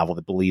is not a novel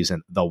that believes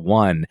in the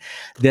one.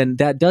 Then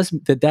that does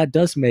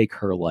make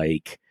her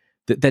like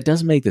that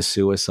does make the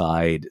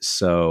suicide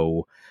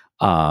so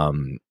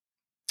kind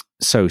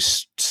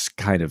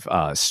of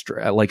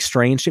like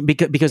strange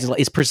because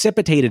it's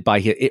precipitated by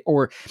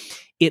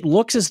it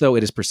looks as though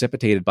it is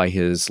precipitated by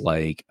his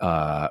like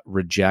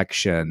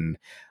rejection.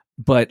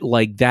 But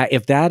like that,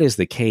 if that is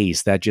the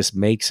case, that just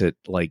makes it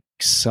like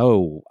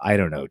so, I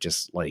don't know,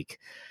 just like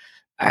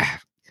I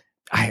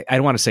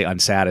don't want to say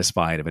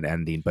unsatisfying of an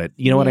ending, but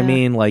you know what I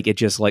mean? Like it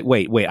just like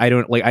wait, I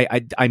don't like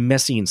I'm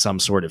missing some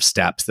sort of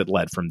steps that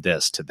led from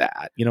this to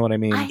that. You know what I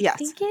mean? I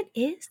think it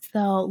is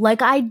though.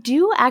 Like I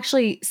do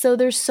actually. So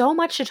there's so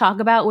much to talk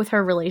about with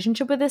her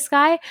relationship with this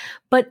guy,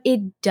 but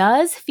it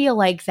does feel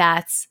like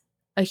that's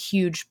a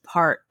huge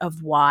part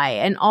of why,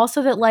 and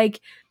also that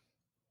like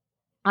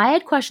I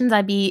had questions.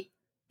 I'd be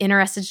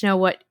interested to know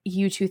what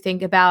you two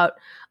think about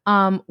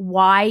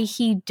why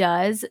he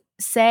does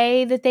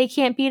say that they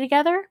can't be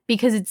together,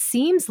 because it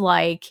seems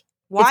like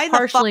why it's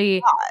partially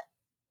the fuck not?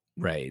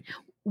 Right.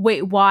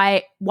 Wait,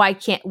 why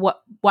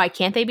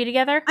can't they be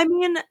together? I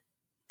mean,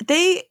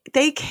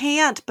 they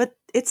can't, but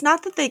it's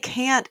not that they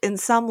can't in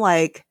some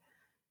like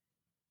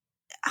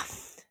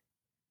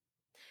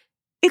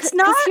it's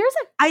not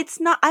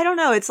I don't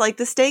know, it's like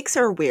the stakes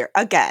are weird.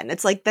 Again,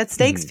 it's like that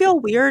stakes feel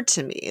weird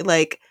to me.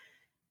 Like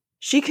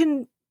she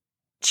can't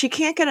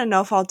get a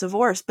no-fault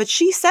divorce, but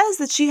she says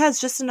that she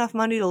has just enough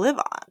money to live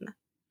on.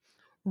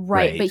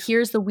 Right. But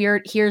here's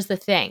the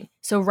thing.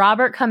 So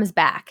Robert comes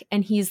back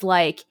and he's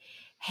like,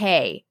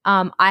 hey,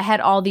 I had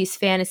all these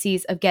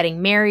fantasies of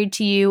getting married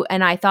to you.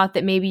 And I thought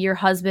that maybe your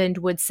husband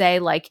would say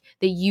like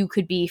that you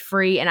could be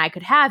free and I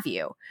could have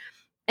you.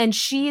 And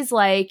she's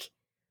like,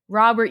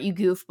 Robert, you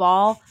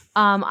goofball.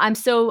 I'm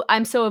so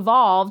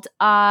evolved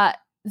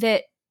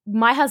that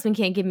my husband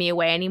can't give me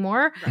away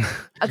anymore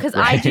because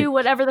I do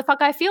whatever the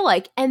fuck I feel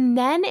like. And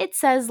then it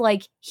says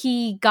like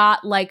he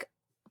got like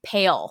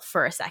pale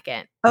for a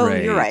second. Oh,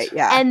 you're right.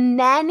 Yeah. And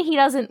then he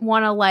doesn't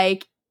want to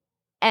like,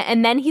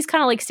 and then he's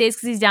kind of like stays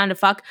because he's down to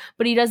fuck,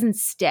 but he doesn't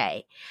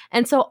stay.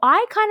 And so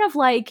I kind of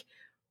like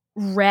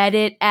read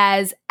it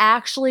as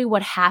actually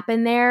what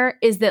happened there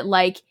is that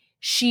like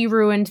she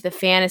ruined the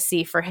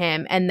fantasy for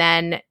him. And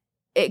then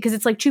because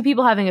it's like two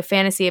people having a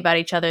fantasy about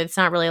each other. It's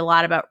not really a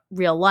lot about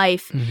real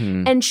life.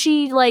 Mm-hmm. And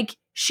she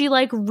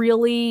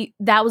really,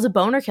 that was a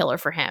boner killer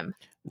for him.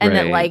 And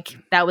that like,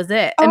 that was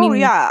it. I mean,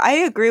 yeah, I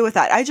agree with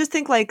that. I just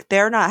think like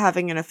they're not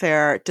having an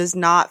affair does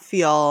not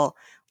feel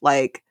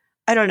like,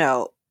 I don't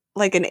know,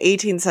 like an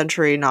 18th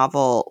century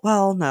novel.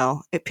 Well,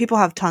 no, people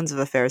have tons of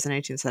affairs in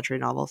 18th century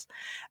novels.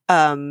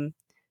 But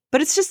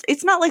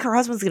it's not like her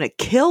husband's going to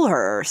kill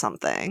her or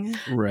something.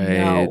 Right.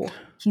 No,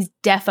 he's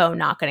defo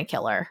not going to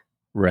kill her.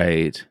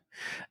 Right.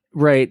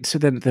 So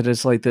then that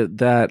is like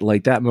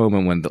that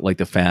moment when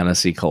the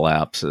fantasy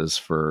collapses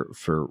for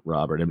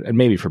Robert and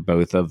maybe for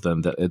both of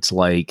them, that it's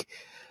like,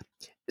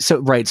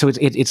 so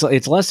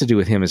it's less to do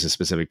with him as a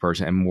specific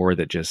person and more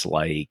that just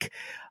like,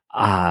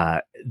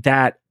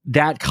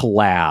 that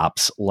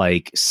collapse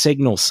like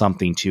signals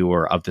something to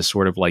her of the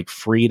sort of like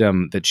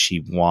freedom that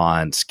she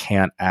wants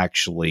can't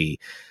actually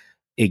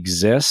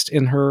exist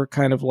in her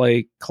kind of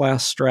like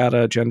class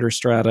strata, gender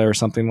strata, or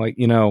something like,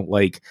 you know,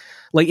 like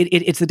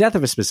it's the death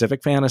of a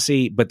specific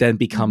fantasy, but then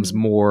becomes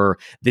more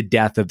the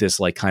death of this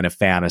like kind of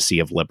fantasy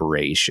of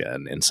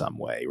liberation in some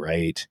way,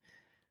 right?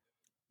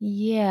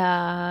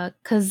 Yeah,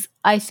 because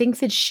I think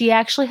that she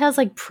actually has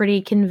like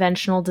pretty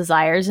conventional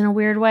desires in a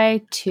weird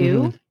way too.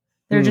 Mm-hmm.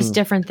 They're just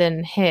different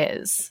than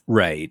his.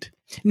 Right.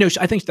 No,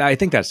 I think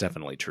that's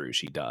definitely true.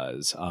 She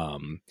does.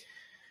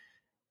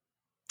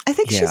 I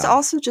think she's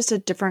also just a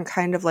different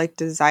kind of like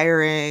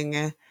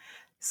desiring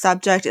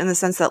subject in the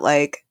sense that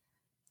like,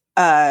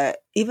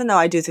 even though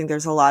I do think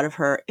there's a lot of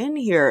her in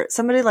here,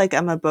 somebody like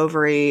Emma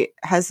Bovary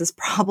has this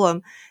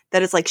problem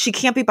that it's like she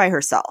can't be by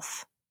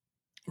herself.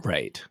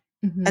 Right.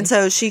 Mm-hmm. And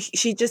so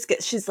she just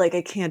she's like,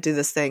 I can't do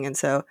this thing. And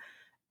so,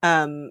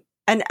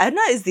 and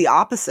Edna is the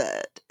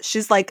opposite.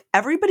 She's like,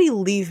 everybody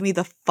leave me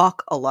the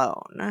fuck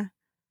alone.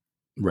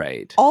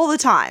 Right. All the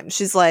time.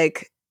 She's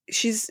like,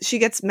 she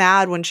gets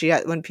mad when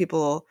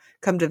people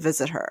come to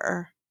visit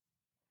her.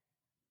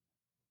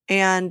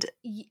 And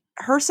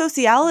her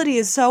sociality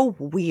is so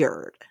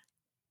weird.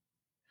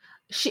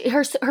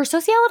 Her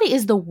sociality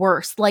is the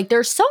worst. Like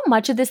there's so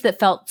much of this that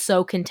felt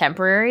so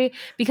contemporary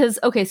because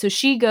so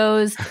she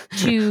goes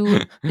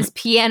to this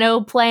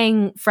piano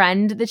playing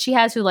friend that she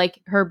has who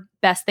like her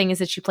best thing is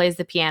that she plays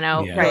the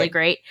piano really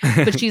great,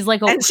 but she's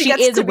like she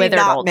is a withered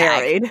old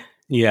married hag.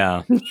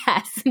 Yeah.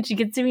 Yes, and she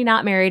gets to be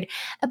not married,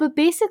 but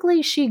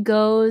basically she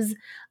goes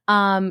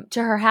to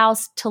her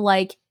house to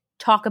like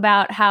talk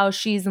about how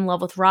she's in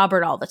love with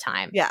Robert all the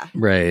time. Yeah.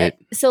 Right.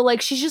 So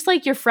like she's just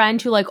like your friend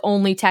who like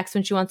only texts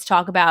when she wants to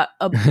talk about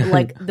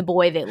like the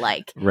boy they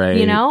like. Right.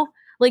 You know?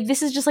 Like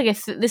this is just like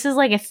this is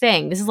like a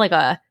thing. This is like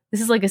a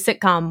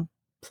sitcom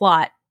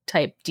plot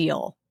type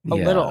deal. A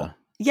little.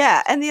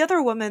 Yeah, and the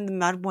other woman,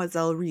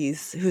 Mademoiselle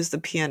Reese, who's the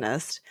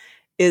pianist,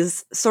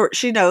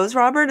 she knows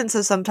Robert, and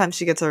so sometimes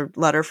she gets a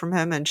letter from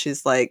him and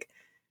she's like,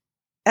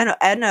 and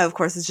Edna of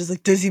course is just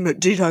like, did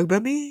he talk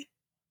about me?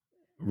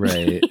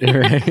 Right.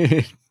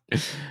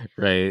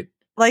 Right.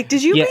 Like,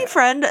 did you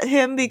befriend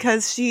him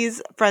because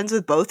she's friends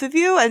with both of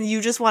you and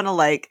you just want to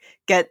like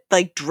get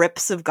like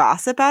drips of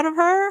gossip out of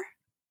her?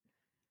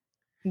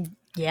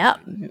 Yeah.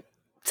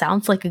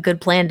 Sounds like a good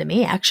plan to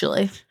me,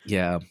 actually.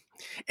 Yeah.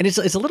 And it's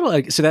a little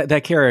like, so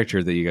that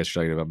character that you guys are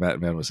talking about,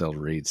 Mademoiselle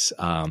Reitz,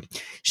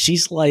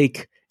 she's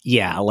like,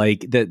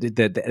 like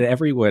that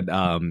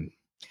everyone,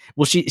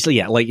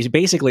 like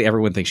basically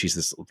everyone thinks she's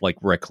this like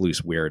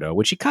recluse weirdo,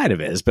 which she kind of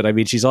is. But I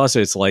mean, she's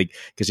also, it's like,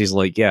 because she's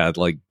like,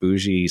 like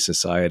bougie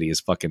society is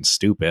fucking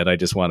stupid. I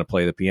just want to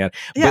play the piano.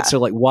 Yeah. But so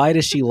like, why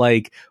does she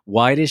like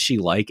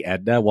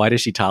Edna? Why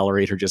does she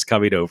tolerate her just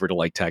coming over to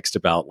like text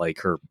about like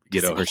her,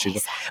 her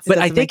shoes? But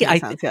I think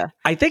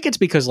it's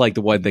because like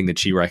the one thing that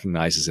she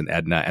recognizes in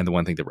Edna and the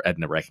one thing that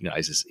Edna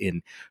recognizes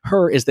in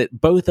her is that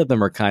both of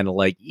them are kind of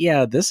like,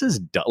 this is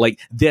like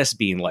this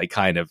being like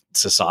kind of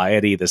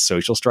society, the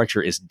social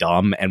structure is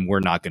dumb and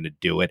we're not going to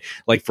do it.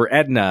 Like for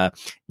Edna,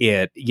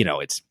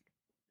 it's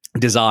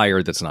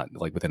desire that's not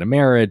like within a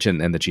marriage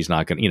and that she's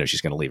not going to, she's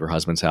going to leave her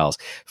husband's house.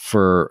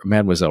 For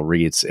Mademoiselle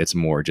Reitz, it's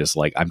more just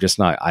like,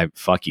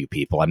 fuck you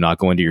people. I'm not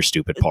going to your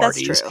stupid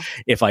parties.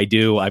 If I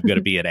do, I'm going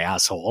to be an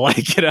asshole.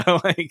 Like,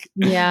 like.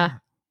 Yeah.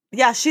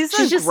 She's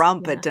just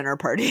grump at dinner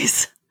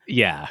parties.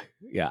 Yeah.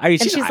 I mean,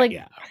 she's like,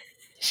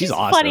 she's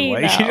awesome. funny,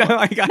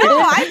 like, though. No,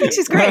 I think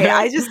she's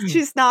great.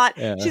 She's not.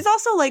 Yeah. She's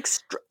also like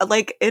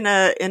in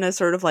a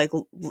sort of like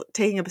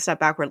taking a step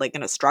backward, like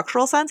in a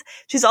structural sense.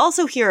 She's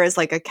also here as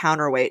like a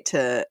counterweight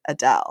to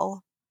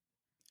Adele,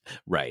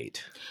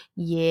 right?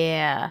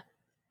 Yeah.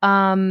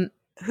 Who's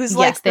Yes,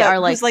 like they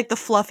are who's like the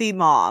fluffy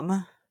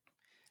mom.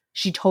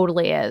 She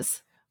totally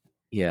is.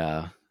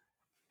 Yeah.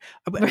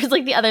 Whereas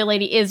like the other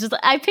lady is just.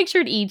 I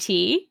pictured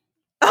E.T.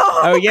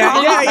 Oh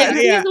yeah.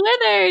 She's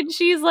withered.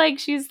 She's like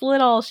she's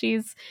little.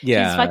 She's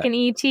fucking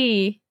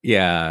E.T.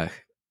 Yeah.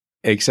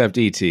 Except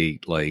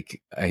E.T.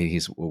 like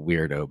he's a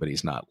weirdo, but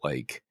he's not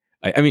like.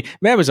 I mean,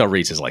 Mademoiselle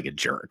Reese is like a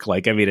jerk.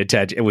 Like, I mean,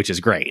 which is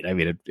great. I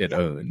mean, it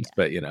owns,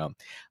 but you know,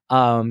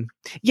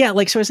 yeah.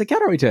 Like, so as a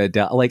counterweight to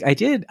Adele, like I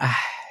didn't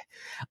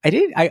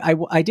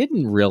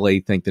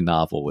really think the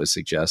novel was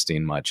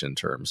suggesting much in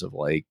terms of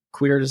like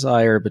queer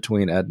desire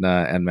between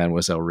Edna and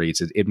Mademoiselle Reese.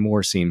 It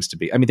more seems to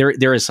be. I mean,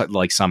 there is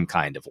like some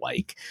kind of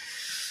like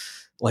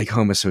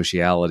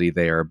homosociality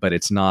there, but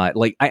it's not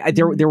like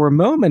there were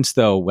moments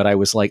though when I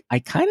was like, I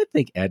kind of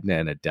think Edna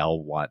and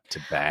Adele want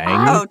to bang.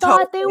 I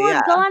thought they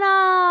were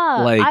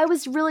gonna. Like, I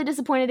was really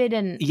disappointed they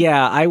didn't.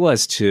 Yeah, I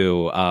was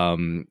too.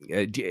 But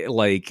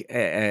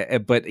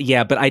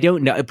I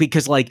don't know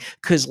because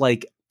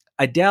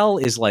Adele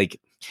is like,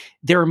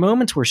 there are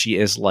moments where she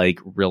is like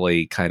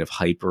really kind of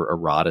hyper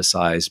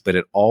eroticized, but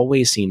it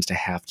always seems to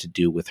have to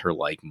do with her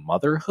like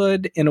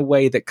motherhood in a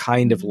way that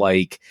kind of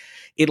like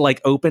it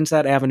like opens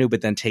that avenue,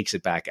 but then takes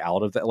it back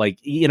out of that. Like,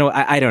 you know,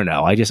 I don't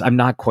know. I'm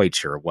not quite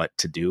sure what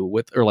to do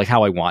with, or like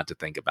how I want to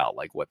think about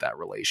like what that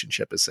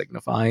relationship is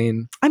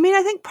signifying. I mean,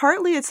 I think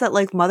partly it's that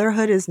like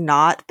motherhood is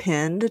not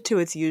pinned to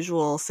its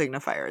usual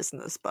signifiers in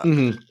this book.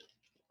 Mm-hmm.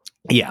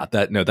 Yeah,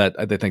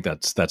 I think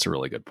that's a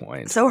really good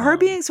point. So her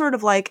being sort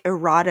of like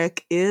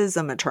erotic is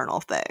a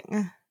maternal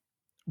thing.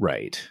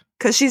 Right.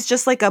 Because she's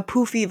just like a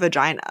poofy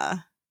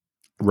vagina.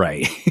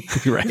 Right.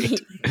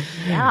 Right.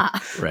 Yeah.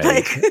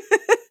 Right.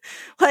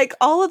 Like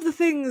all of the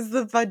things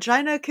the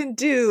vagina can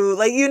do,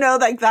 like, you know,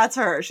 like that's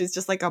her. She's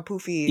just like a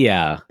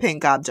poofy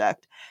pink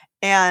object.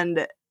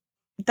 And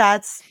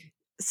that's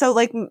so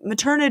like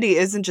maternity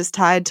isn't just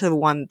tied to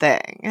one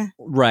thing.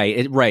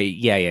 Right. Right.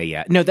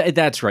 Yeah. No,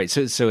 that's right.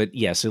 So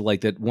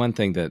like that one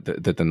thing that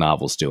the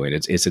novel's doing,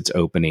 it's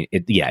opening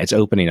it's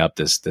opening up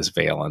this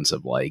valence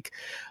of like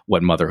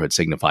what motherhood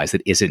signifies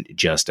that isn't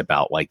just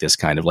about like this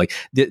kind of like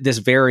this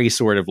very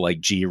sort of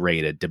like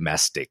G-rated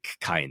domestic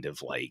kind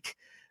of like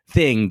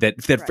thing that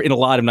right. In a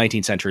lot of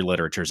 19th century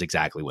literature is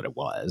exactly what it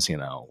was, you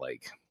know,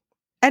 like.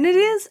 And it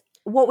is,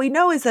 what we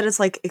know is that it's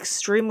like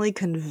extremely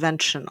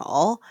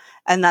conventional,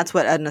 and that's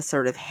what Edna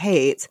sort of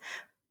hates.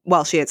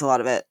 Well, she hates a lot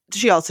of it.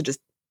 She also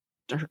just,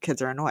 her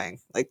kids are annoying.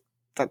 Like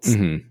that's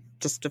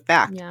just a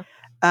fact. Yeah.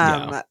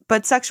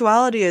 But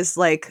sexuality is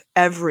like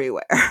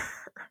everywhere.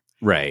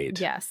 Right.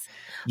 Yes.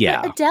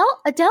 Yeah. But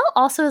Adele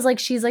also is like,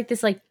 she's like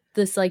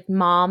this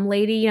mom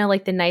lady, you know,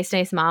 like the nice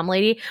mom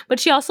lady. But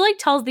she also like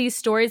tells these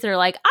stories that are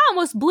like, I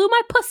almost blew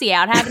my pussy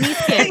out having these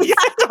kids. Yeah,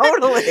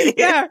 totally.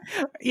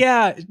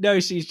 Yeah. No,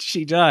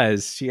 she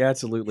does. She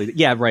absolutely.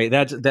 Yeah. Right.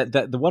 That's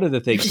one of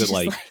the things that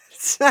like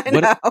I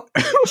know.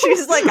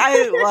 She's like,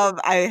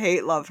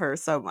 I love her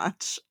so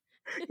much.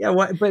 Yeah,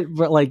 but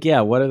like,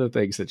 yeah, one of the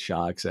things that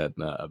shocks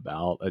Edna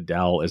about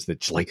Adele is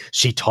that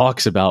she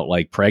talks about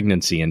like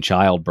pregnancy and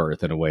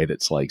childbirth in a way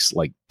that's like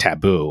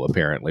taboo,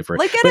 apparently, for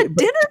like at a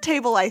dinner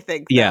table, I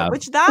think. Though, yeah,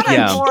 which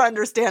I'm more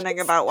understanding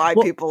about why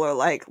people are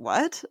like,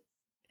 what?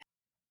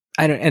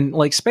 I don't, and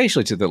like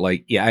spatially to the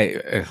like,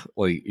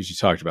 like as you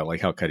talked about,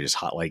 like how kind of just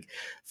hot, like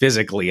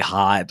physically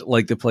hot,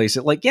 like the place.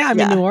 Like, yeah, I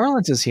mean, New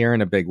Orleans is here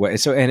in a big way.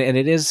 So, and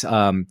it is,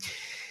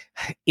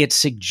 it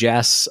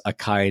suggests a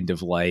kind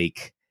of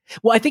like.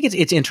 Well, I think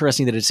it's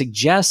interesting that it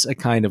suggests a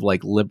kind of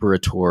like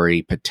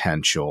liberatory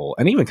potential,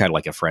 and even kind of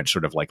like a French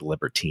sort of like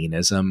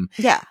libertinism.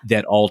 Yeah.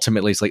 That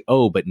ultimately is like,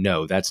 oh, but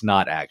no, that's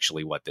not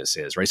actually what this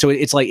is, right? So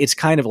it's like, it's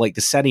kind of like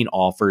the setting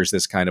offers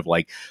this kind of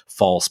like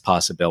false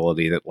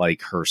possibility that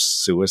like her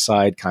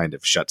suicide kind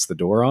of shuts the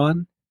door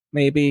on,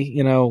 maybe,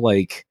 you know,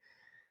 like.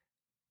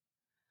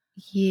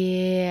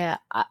 Yeah,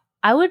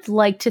 I would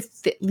like to.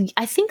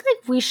 I think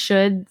like we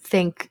should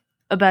think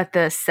about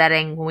the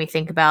setting when we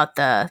think about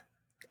the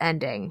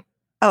ending.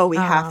 Oh, we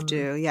have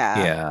to.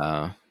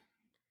 Yeah.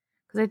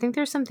 Because I think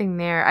there's something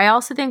there. I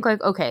also think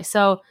like, okay,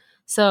 so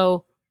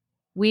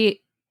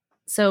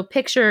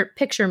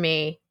picture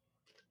me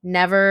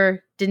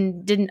never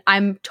didn't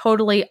I'm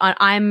totally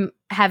I'm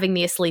having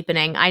the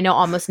asleepening. I know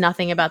almost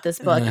nothing about this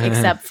book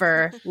except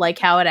for like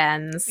how it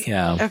ends.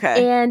 Yeah.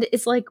 Okay. And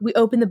it's like we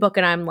open the book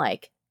and I'm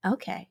like,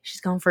 okay,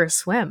 she's going for a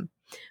swim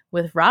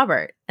with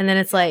Robert. And then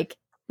it's like,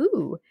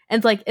 ooh. And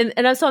it's like, and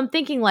so I'm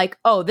thinking like,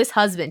 oh, this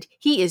husband,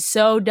 he is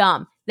so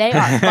dumb. They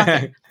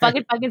are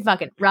fucking.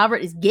 Robert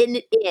is getting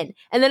it in.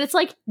 And then it's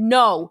like,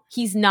 no,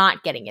 he's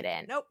not getting it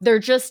in. Nope. They're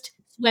just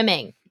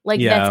swimming.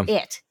 Like, that's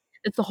it.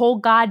 It's the whole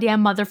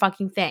goddamn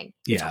motherfucking thing.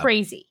 It's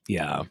crazy.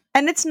 Yeah.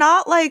 And it's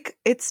not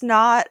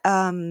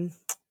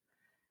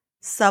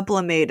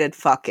sublimated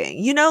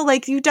fucking. You know,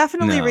 like you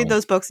definitely No. read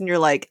those books and you're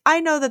like, I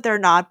know that they're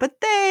not, but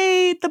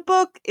the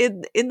book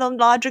in the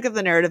logic of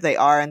the narrative they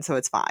are, and so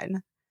it's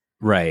fine.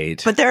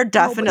 Right. But they're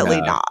definitely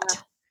yeah.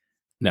 not.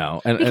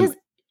 No. Because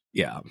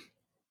yeah.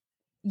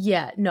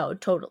 Yeah, no,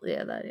 totally.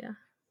 Yeah.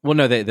 Well,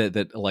 no,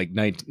 that like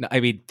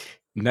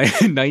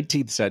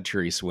 19th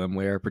century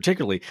swimwear,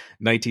 particularly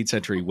 19th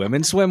century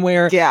women's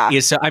swimwear,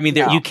 is so. I mean,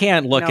 you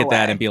can't look at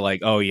that and be like,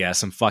 "Oh yeah,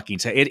 some fucking."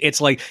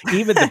 It's like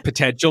even the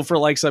potential for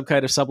like some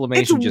kind of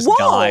sublimation it's just wool.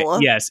 died.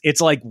 Yes,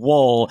 it's like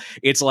wool.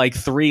 It's like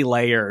 3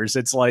 layers.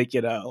 It's like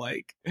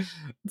like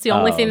it's the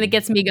only thing that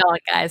gets me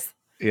going, guys.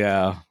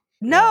 Yeah.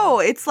 No,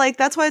 it's like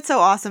that's why it's so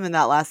awesome in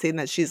that last scene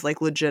that she's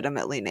like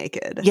legitimately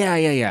naked.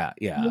 Yeah.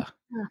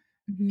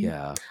 Mm-hmm.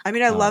 Yeah. I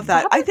mean, I love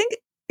that. I think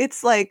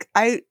it's like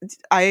I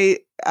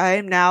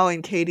am now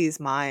in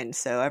Katie's mind,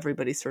 so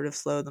everybody sort of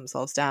slow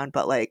themselves down.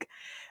 But like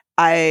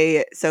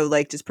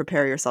just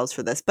prepare yourselves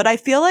for this. But I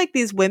feel like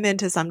these women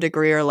to some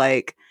degree are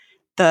like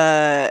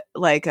a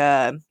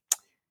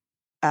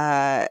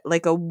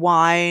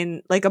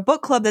wine, like a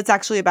book club that's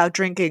actually about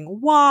drinking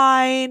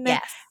wine.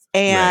 Yes.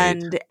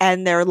 And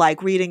they're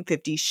like reading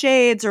 50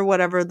 Shades or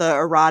whatever the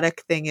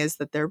erotic thing is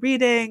that they're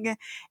reading,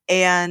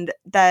 and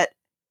that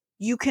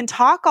you can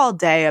talk all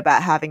day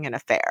about having an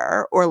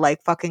affair or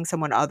like fucking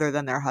someone other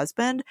than their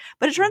husband,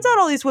 but it turns out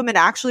all these women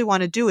actually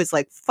want to do is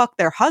like fuck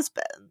their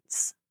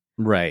husbands.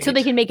 Right. So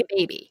they can make a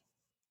baby.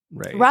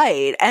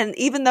 Right. And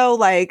even though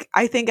like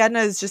I think Edna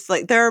is just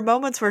like, there are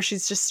moments where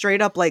she's just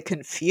straight up like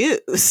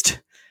confused.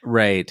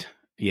 Right.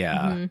 Yeah.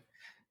 Mm-hmm.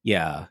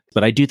 Yeah,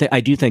 but I do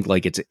think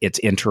like it's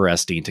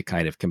interesting to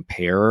kind of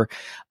compare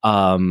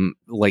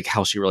like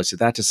how she relates to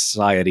that to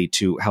society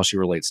to how she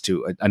relates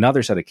to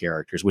another set of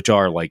characters, which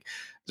are like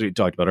we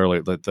talked about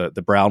earlier,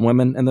 the brown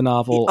women in the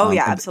novel. Oh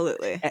yeah,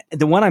 absolutely.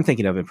 The one I'm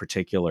thinking of in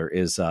particular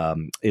is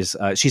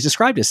she's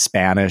described as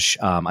Spanish.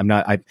 I'm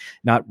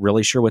not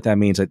really sure what that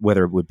means,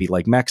 whether it would be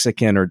like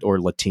Mexican or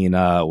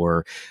Latina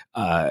or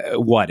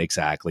what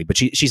exactly. But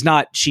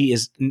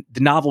the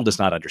novel does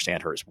not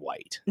understand her as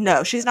white.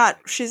 No, she's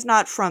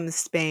not from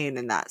Spain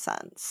in that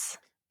sense.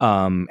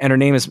 And her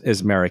name is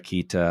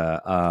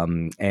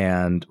Mariquita,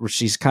 and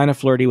she's kind of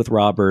flirty with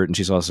Robert, and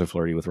she's also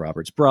flirty with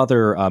Robert's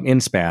brother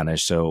in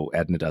Spanish, so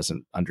Edna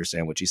doesn't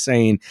understand what she's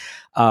saying.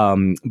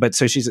 But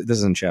so this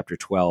is in chapter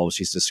 12.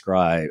 She's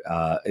described,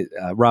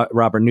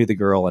 Robert knew the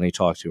girl, and he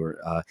talked to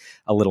her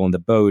a little in the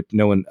boat.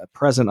 No one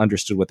present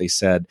understood what they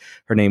said.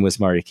 Her name was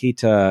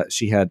Mariquita.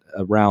 She had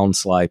a round,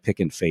 sly,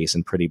 piquant face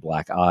and pretty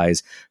black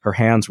eyes. Her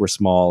hands were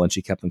small, and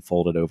she kept them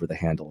folded over the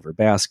handle of her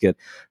basket.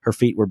 Her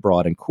feet were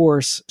broad and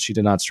coarse. She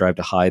did not strive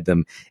to hide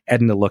them.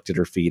 Edna looked at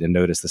her feet and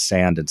noticed the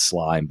sand and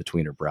slime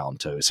between her brown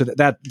toes. So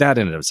that in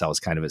and of itself is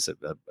kind of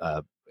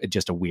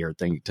just a weird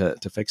thing to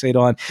fixate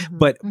on. Mm-hmm.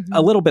 But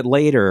a little bit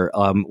later,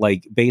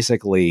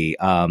 basically,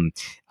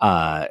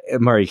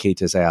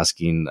 Mariquita is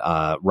asking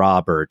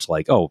Robert,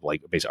 like, oh,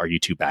 like, basically, are you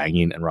two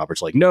banging? And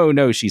Robert's like,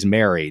 no, she's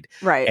married.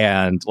 Right.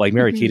 And like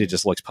Mariquita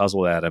just looks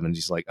puzzled at him, and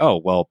she's like, oh,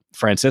 well,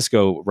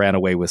 Francisco ran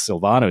away with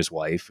Silvano's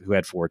wife, who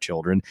had 4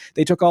 children.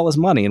 They took all his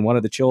money, and one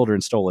of the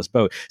children stole his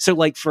boat. So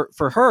like for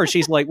her,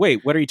 she's like,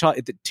 wait, what are you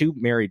talking? 2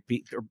 married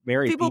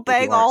people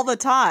bang all the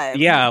time.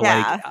 Yeah.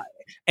 Like.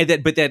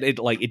 But then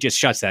it just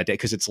shuts that down,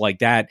 because it's like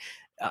that.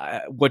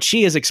 What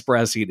she is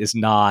expressing is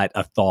not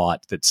a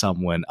thought that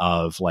someone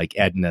of like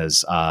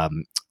Edna's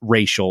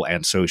racial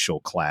and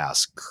social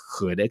class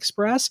could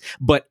express,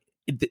 but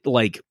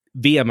like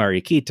via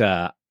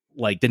Mariquita,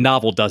 like the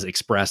novel does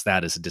express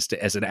that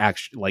as an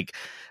actual, like,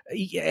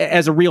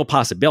 as a real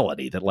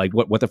possibility that like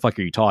what the fuck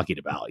are you talking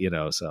about,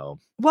 so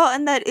well,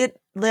 and that it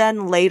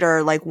then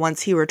later, like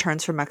once he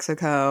returns from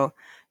Mexico,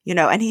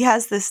 and he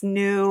has this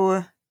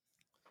new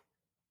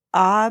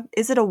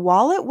is it a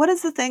wallet? What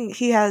is the thing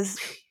he has?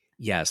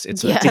 Yes,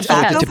 it's a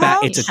tobacco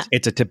pouch.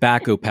 It's a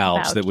tobacco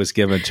pouch that was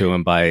given to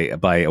him by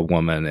a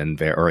woman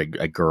or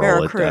a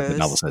girl. The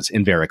novel says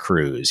in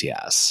Veracruz.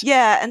 Yes.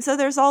 Yeah, and so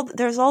there's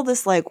all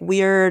this like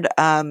weird,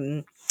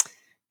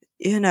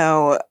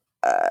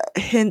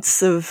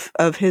 hints of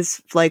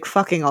his like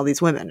fucking all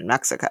these women in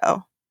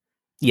Mexico.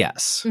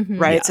 Yes. Mm-hmm.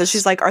 Right. Yes. So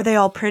she's like, are they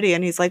all pretty?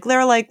 And he's like,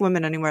 they're like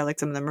women anywhere. Like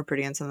some of them are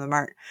pretty and some of them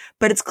aren't.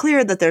 But it's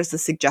clear that there's the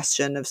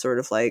suggestion of sort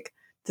of like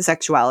the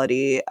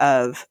sexuality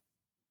of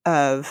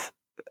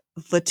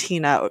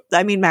Latina,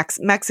 I mean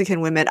Mexican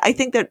women. I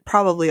think that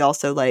probably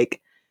also like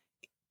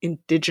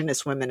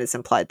indigenous women is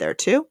implied there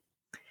too.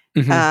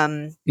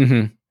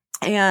 Mm-hmm.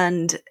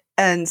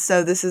 And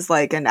so this is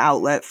like an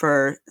outlet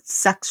for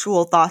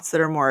sexual thoughts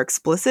that are more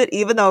explicit,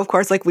 even though of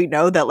course like we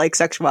know that like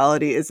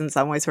sexuality is in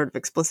some way sort of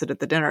explicit at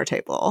the dinner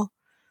table.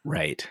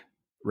 Right.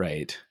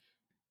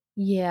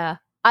 Yeah.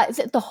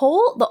 The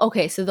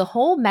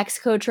whole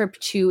Mexico trip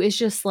too is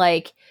just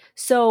like,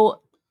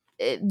 so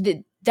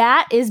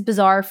that is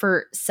bizarre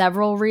for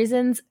several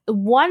reasons.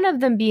 One of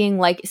them being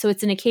like, so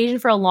it's an occasion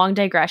for a long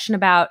digression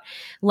about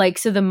like,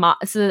 so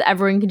that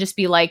everyone can just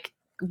be like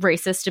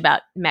racist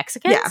about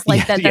Mexicans. Yeah.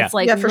 Like that's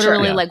like for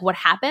literally sure. like what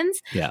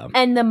happens. Yeah.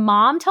 And the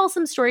mom tells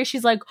some story.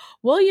 She's like,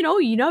 well, you know,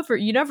 you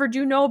never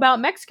do know about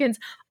Mexicans.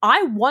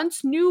 I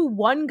once knew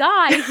one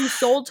guy who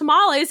sold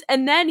tamales,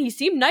 and then he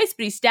seemed nice,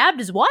 but he stabbed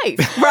his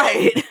wife.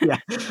 Right.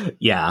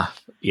 Yeah.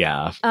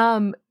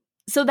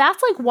 So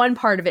that's like one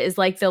part of it is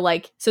like the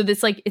like, so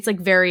this like, it's like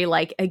very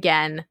like,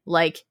 again,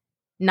 like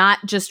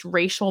not just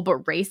racial,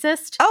 but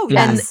racist. Oh,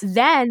 yes.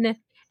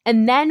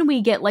 And then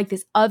we get like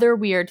this other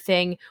weird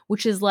thing,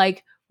 which is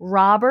like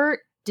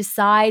Robert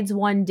decides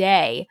one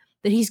day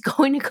that he's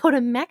going to go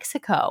to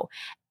Mexico.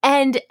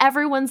 And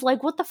everyone's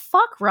like, what the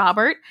fuck,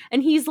 Robert?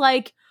 And he's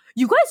like,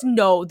 you guys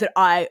know that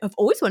I have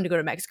always wanted to go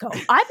to Mexico.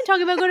 I've been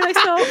talking about going to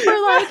Mexico for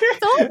like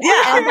so long.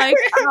 Yeah. And like,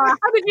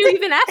 how could you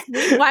even ask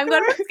me why I'm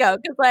going to Mexico?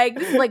 Because like,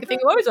 this is like a thing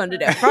I've always wanted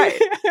to do. Right.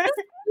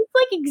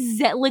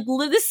 It's like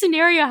this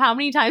scenario, how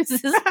many times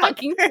this is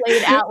fucking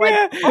played out?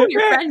 Like, oh,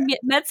 your friend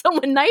met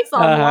someone nice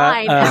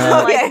online and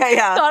then, like,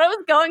 thought it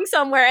was going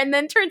somewhere, and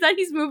then turns out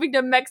he's moving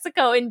to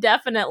Mexico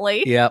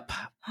indefinitely. Yep.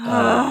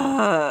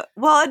 Well,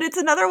 and it's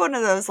another one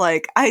of those,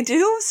 like, I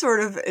do sort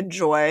of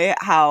enjoy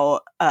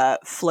how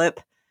flip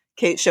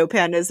Kate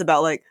Chopin is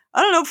about, like,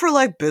 I don't know, for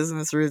like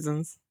business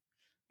reasons.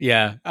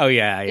 Yeah. Oh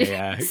yeah.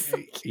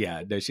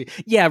 Yeah.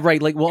 No,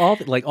 right. Like, well,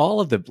 all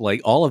of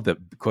the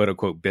quote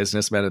unquote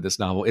businessmen of this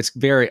novel, it's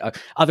very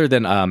other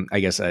than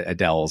I guess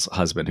Adele's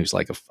husband, who's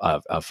like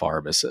a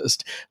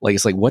pharmacist. Like,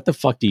 it's like, what the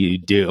fuck do you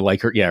do?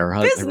 Like her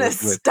husband,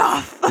 business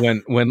stuff.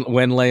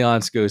 When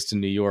Leonce goes to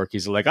New York,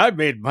 he's like, I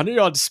made money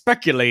on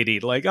speculating.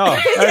 Like, oh,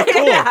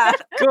 cool,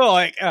 cool.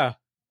 Like,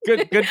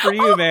 good for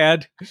you,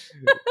 man.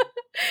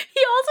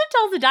 He also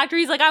tells the doctor,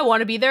 he's like, I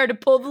want to be there to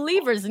pull the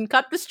levers and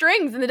cut the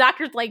strings. And the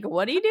doctor's like,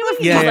 what are you doing?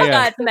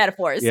 It's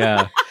metaphors.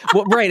 Yeah.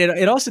 Well, right.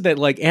 And also that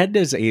like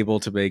Edna's able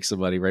to make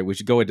some money, right? We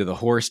should go into the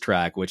horse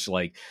track, which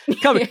like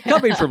coming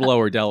from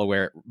Lower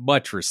Delaware,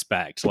 much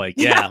respect. Like,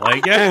 you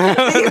can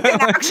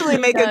actually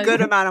make a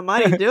good amount of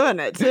money doing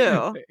it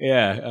too.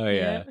 Yeah. Oh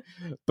yeah.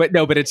 But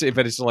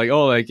it's like,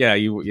 oh, like,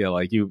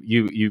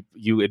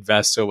 you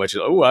invest so much.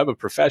 Oh, I'm a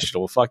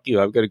professional. Fuck you.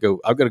 I'm gonna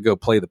go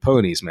play the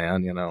ponies,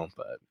 man. You know,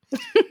 but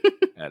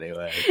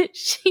anyway,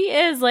 she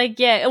is like,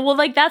 yeah, well,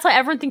 like that's why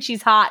everyone thinks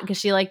she's hot, because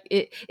she like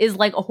is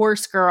like a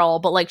horse girl,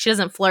 but like she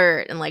doesn't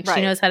flirt, and like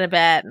she knows how to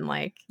bet, and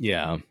like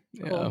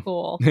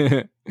cool.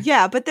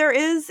 Yeah, but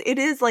it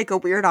is like a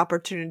weird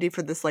opportunity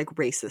for this like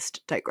racist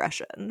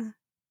digression.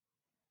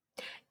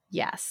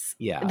 Yes.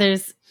 Yeah.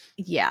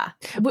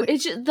 But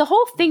it's just, the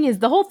whole thing is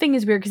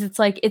weird, because it's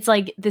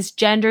like this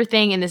gender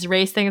thing and this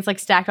race thing. It's like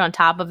stacked on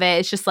top of it.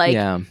 It's just like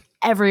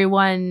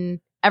everyone's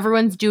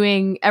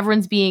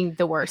being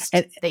the worst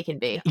they can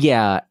be.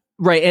 Yeah.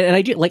 Right. And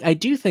I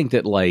do think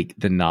that like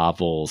the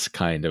novel's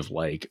kind of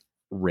like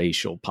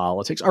racial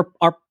politics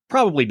are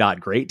probably not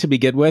great to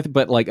begin with,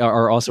 but like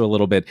are also a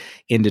little bit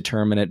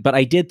indeterminate. But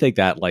I did think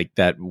that like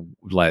that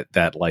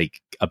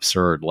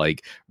absurd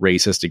like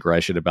racist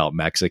aggression about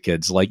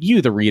Mexicans, like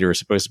you, the reader, is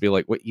supposed to be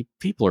like, what, you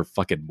people are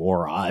fucking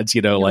morons,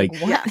 you know? Like,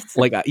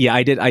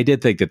 I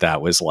did think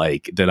that was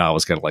like, then I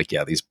was kind of like,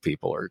 yeah, these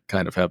people are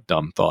kind of have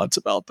dumb thoughts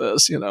about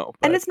this, you know?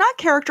 But, and it's not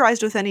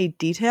characterized with any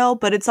detail,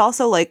 but it's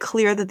also like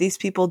clear that these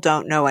people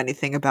don't know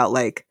anything about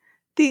like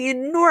the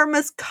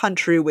enormous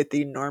country with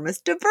the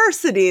enormous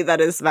diversity that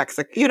is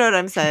Mexico. You know what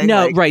I'm saying?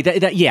 No, like, right.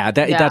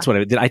 That's what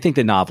I did. I think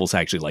the novel's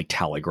actually like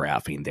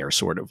telegraphing their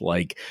sort of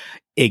like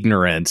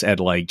ignorance and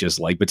like just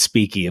like, but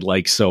speaking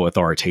like so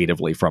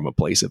authoritatively from a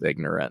place of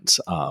ignorance.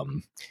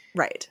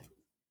 Right.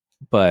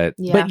 But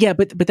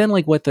then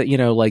like what the, you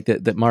know, like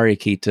that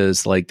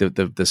Mariquita's like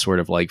the sort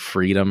of like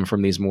freedom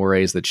from these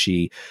mores that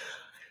she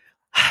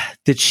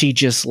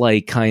just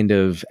like kind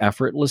of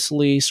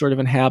effortlessly sort of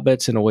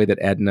inhabits in a way that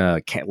Edna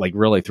can't, like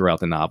really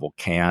throughout the novel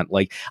can't.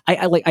 Like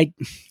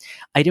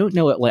I don't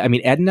know. Like, I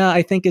mean, Edna,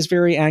 I think, is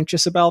very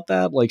anxious about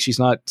that. Like, she's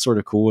not sort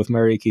of cool with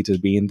Mariquita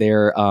being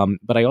there.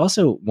 But I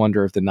also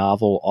wonder if the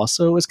novel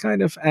also is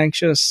kind of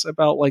anxious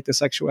about like the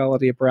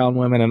sexuality of brown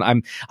women.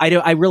 And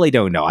I really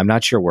don't know. I'm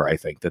not sure where I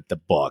think that the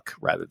book,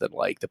 rather than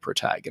like the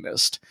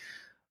protagonist,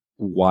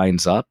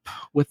 winds up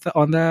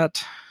on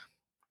that.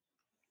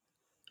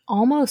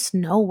 Almost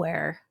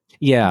nowhere.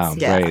 Yeah,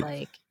 right.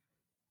 Like,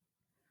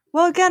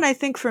 well, again, I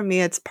think for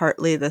me, it's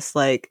partly this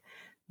like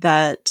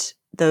that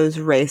those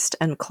raced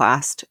and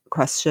classed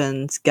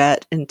questions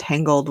get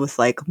entangled with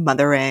like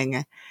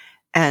mothering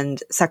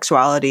and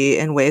sexuality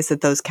in ways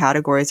that those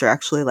categories are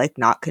actually like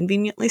not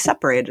conveniently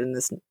separated in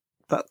this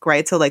book,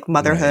 right? So like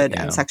motherhood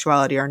and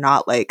sexuality are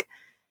not like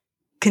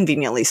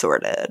conveniently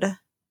sorted.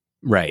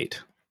 Right.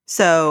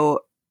 So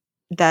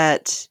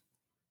that,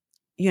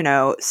 you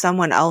know,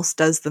 someone else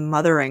does the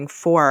mothering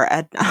for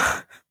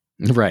Edna.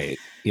 Right.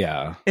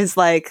 Yeah. Is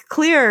like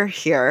clear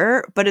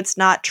here, but it's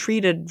not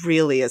treated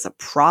really as a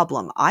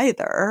problem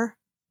either.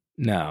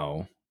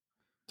 No.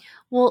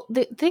 Well,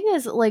 the thing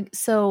is, like,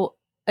 so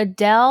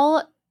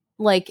Adele,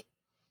 like,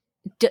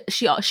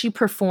 she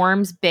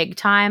performs big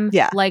time,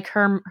 like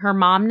her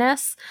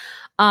momness,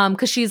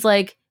 because she's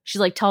like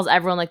tells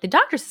everyone like the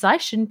doctor says I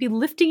shouldn't be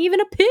lifting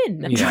even a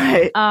pin. Yeah.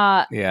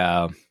 Right.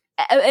 Yeah.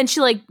 and she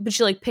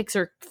like picks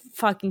her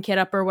fucking kid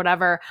up or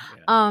whatever.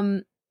 Yeah.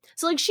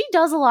 So like she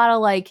does a lot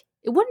of like,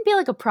 it wouldn't be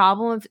like a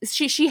problem if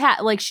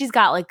she's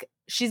got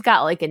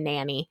like a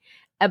nanny,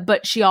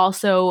 but she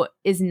also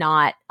is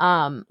not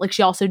like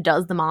she also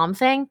does the mom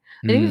thing.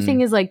 I think the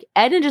thing is like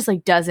Edna just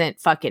like doesn't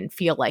fucking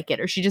feel like it,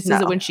 or she just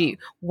does it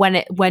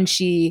when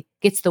she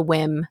gets the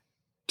whim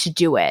to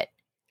do it.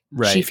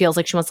 Right. She feels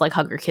like she wants to like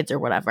hug her kids or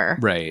whatever.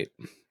 Right.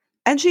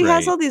 And she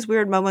has all these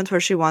weird moments where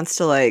she wants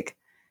to like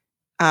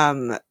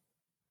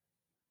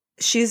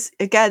she's,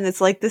 again,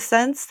 it's like the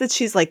sense that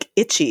she's like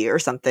itchy or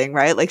something,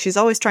 right? Like she's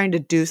always trying to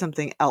do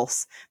something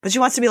else, but she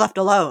wants to be left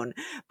alone,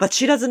 but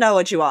she doesn't know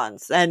what she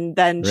wants. And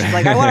then she's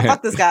like, I want to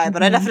fuck this guy,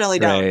 but I definitely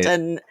don't.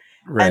 And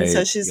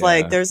so she's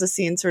like, there's a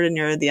scene sort of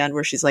near the end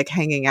where she's like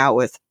hanging out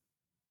with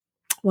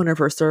one of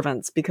her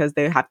servants because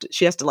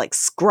she has to like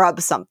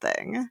scrub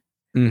something.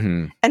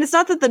 Mm-hmm. And it's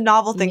not that the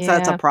novel thinks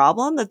that's a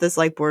problem, that this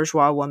like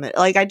bourgeois woman,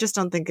 like I just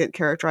don't think it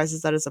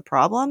characterizes that as a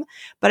problem,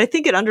 but I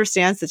think it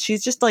understands that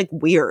she's just like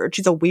weird.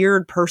 She's a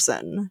weird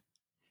person.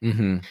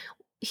 Mm-hmm.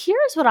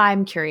 Here's what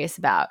I'm curious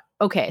about.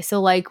 Okay,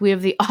 so like we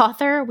have the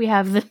author, we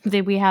have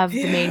the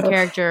main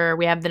character,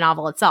 we have the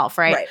novel itself,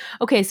 right?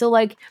 Okay, so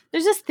like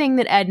there's this thing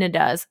that Edna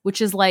does,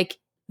 which is like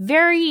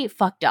very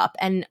fucked up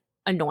and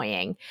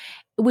annoying,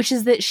 which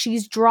is that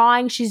she's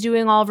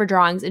doing all of her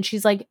drawings, and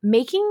she's like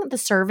making the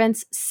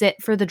servants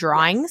sit for the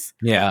drawings.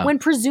 Yeah. When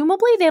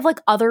presumably they have like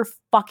other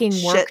fucking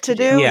work shit to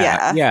do.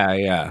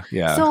 Yeah.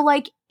 So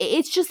like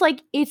it's just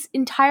like it's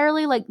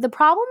entirely like the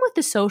problem with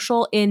the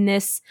social in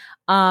this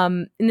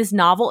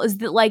novel is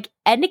that like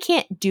Edna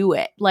can't do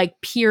it.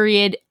 Like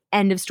period,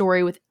 end of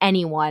story with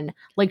anyone.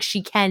 Like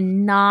she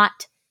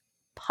cannot.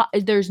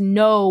 There's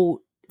no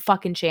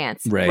fucking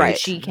chance that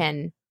she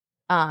can.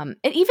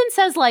 It even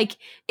says like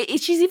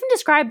she's even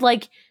described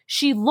like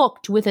she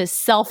looked with a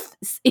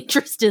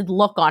self-interested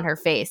look on her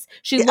face.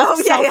 She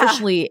looked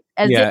selfishly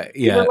as if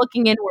she were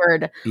looking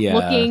inward,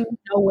 looking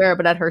nowhere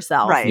but at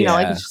herself. Right. You know,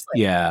 like it's just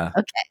like,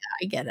 okay,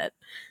 I get it.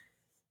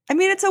 I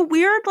mean, it's a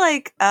weird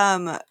like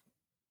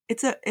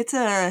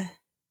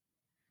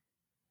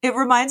it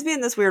reminds me in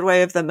this weird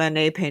way of the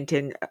Manet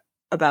painting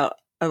about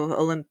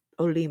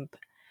Olympe,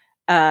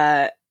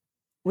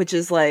 which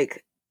is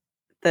like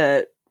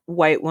the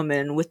white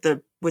woman with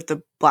the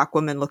black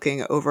woman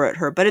looking over at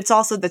her, but it's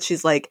also that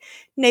she's like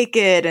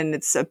naked, and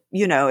it's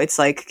it's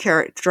like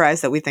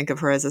characterized that we think of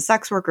her as a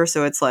sex worker,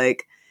 so it's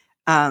like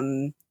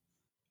her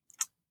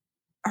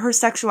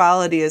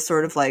sexuality is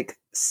sort of like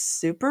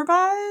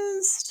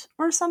supervised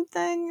or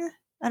something.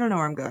 I don't know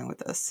where I'm going with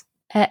this.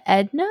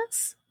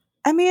 Edna's?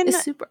 I mean,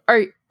 is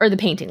or the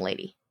painting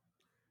lady?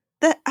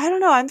 I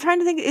don't know. I'm trying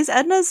to think. Is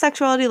Edna's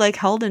sexuality like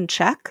held in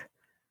check?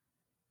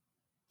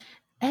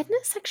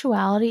 Edna's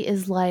sexuality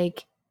is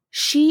like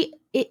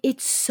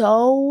it's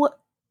so,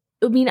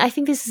 I mean, I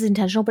think this is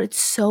intentional, but it's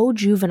so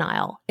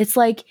juvenile. It's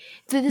like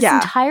this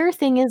entire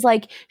thing is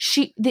like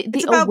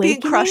it's about being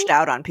crushed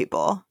out on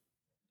people.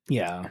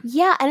 Yeah,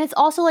 and it's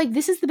also like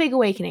this is the big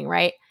awakening,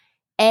 right?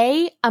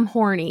 A, I'm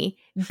horny.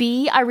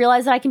 B, I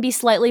realize that I can be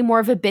slightly more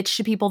of a bitch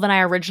to people than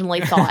I originally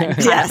thought, and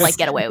kind of like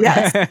get away with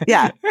it.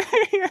 Yeah,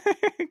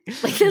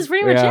 like that's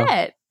pretty much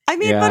it. I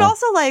mean, but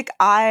also like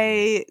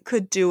I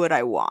could do what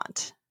I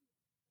want.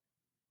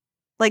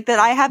 Like that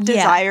I have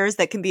desires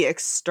that can be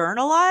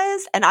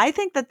externalized. And I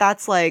think that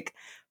that's like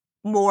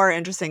more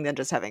interesting than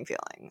just having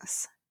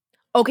feelings.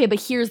 Okay, but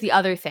here's the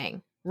other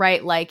thing,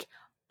 right? Like,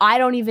 I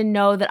don't even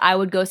know that I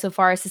would go so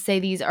far as to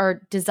say these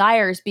are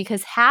desires,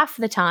 because half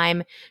the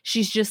time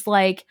she's just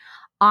like,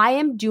 I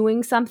am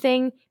doing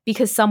something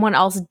because someone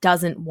else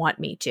doesn't want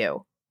me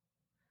to.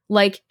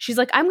 Like, she's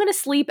like, I'm going to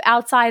sleep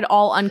outside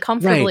all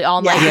uncomfortably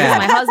all night because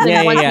my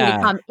husband wants me to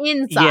come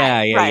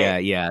inside.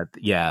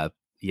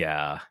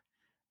 Yeah.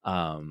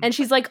 And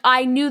she's like,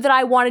 I knew that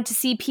I wanted to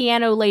see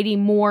Piano Lady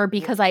more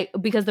because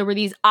there were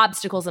these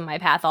obstacles in my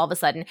path all of a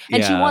sudden.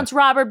 And she wants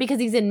Robert because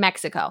he's in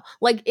Mexico.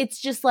 Like,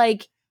 it's just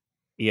like,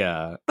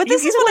 but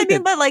this is what I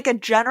mean by like a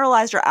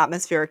generalized or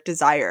atmospheric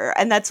desire.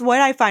 And that's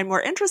what I find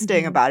more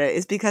interesting about it,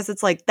 is because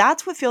it's like,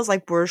 that's what feels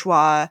like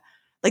bourgeois,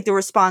 like the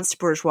response to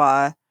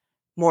bourgeois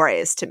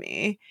mores to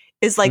me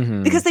is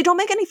like, because they don't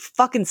make any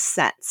fucking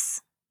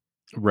sense.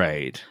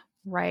 Right.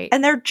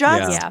 And they're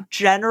just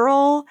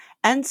general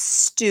and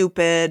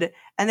stupid,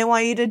 and they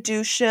want you to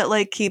do shit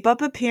like keep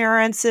up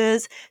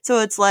appearances. So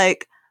it's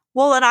like,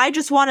 well, and I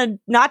just want to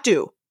not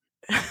do.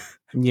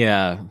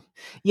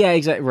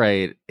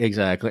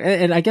 Exactly.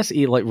 And I guess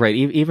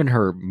even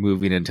her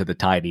moving into the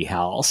tiny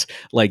house,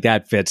 like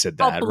that fits in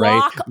that,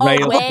 right? Like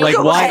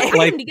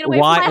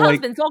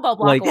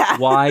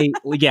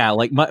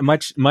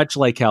much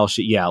like how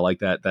she, like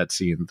that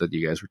scene that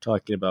you guys were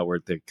talking about where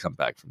they come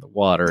back from the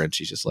water and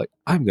she's just like,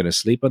 I'm gonna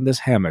sleep on this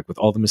hammock with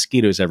all the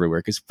mosquitoes everywhere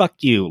because fuck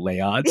you,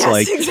 Leon. Yes,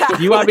 like,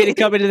 exactly. You want me to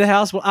come into the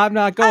house? Well, I'm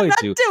not going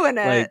to. Doing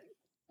it.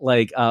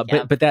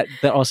 But that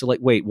also like,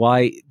 wait,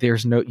 why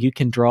there's no, you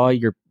can draw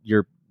your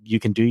you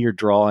can do your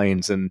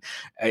drawings and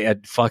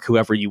fuck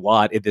whoever you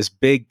want in this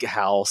big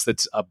house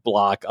that's a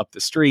block up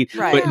the street.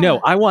 Right. But no,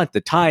 I want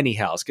the tiny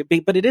house.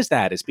 But it is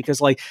that. It's because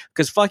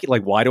fuck it,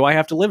 like, why do I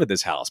have to live in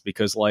this house?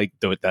 Because like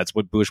that's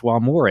what bourgeois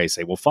mores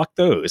say. Well, fuck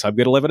those. I'm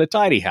going to live in a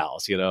tiny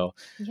house, you know?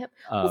 Yep.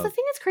 Well, the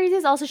thing that's crazy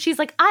is also she's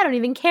like, I don't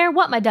even care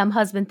what my dumb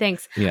husband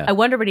thinks. Yeah. I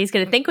wonder what he's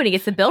going to think when he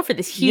gets the bill for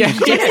this huge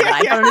dinner that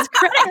I put on his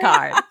credit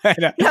card.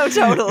 No,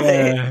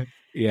 totally.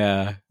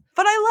 Yeah.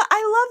 But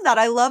I love that.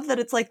 I love that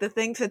it's like the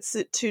thing fits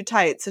too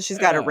tight, so she's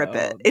got to rip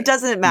it. It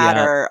doesn't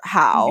matter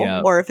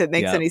how or if it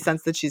makes any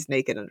sense that she's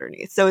naked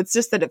underneath. So it's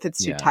just that it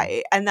fits too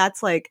tight. And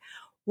that's like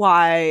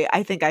why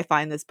I think I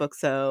find this book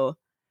so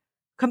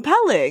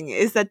compelling,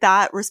 is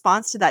that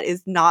response to that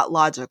is not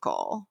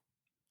logical.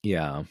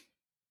 Yeah.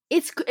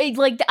 It's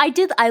like I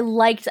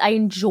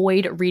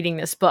enjoyed reading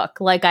this book.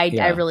 Like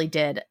I really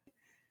did.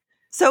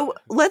 So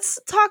let's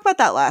talk about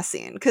that last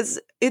scene, because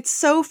it's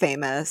so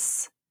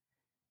famous.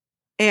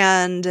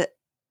 And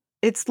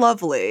it's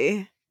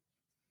lovely.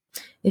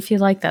 If you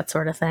like that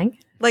sort of thing.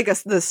 Like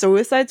the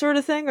suicide sort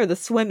of thing or the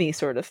swimmy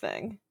sort of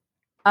thing?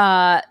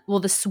 Well,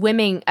 the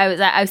swimming, I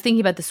was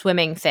thinking about the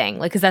swimming thing,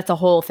 like, because that's a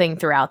whole thing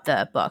throughout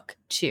the book,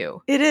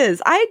 too. It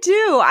is. I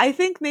do. I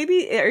think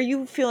maybe, are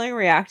you feeling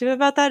reactive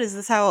about that? Is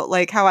this how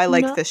I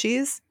like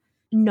fishies?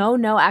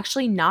 No,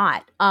 actually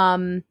not.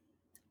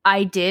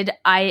 I did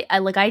like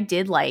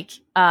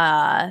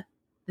the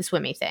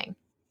swimmy thing.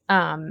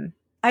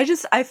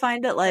 I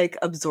find it like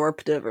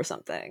absorptive or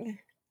something.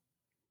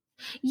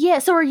 Yeah.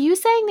 So are you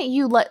saying that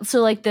you like,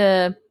 so like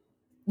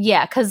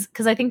because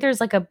I think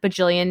there's like a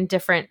bajillion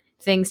different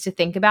things to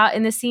think about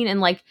in this scene,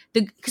 and like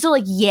so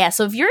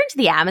if you're into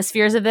the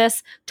atmospheres of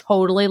this,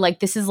 totally, like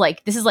this is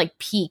like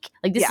peak,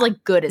 like this is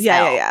like good as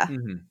hell. Yeah.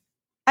 Mm-hmm.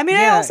 I mean,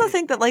 I also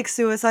think that like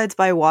suicides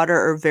by water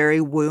are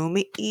very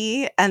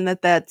womb-y, and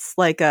that's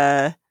like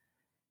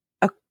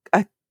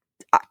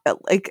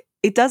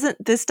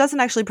this doesn't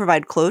actually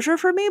provide closure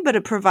for me, but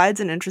it provides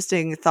an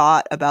interesting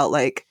thought about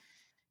like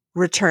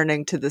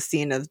returning to the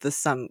scene of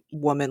some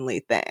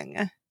womanly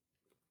thing.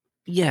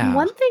 Yeah.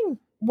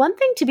 One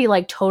thing to be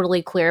like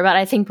totally clear about,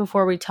 I think,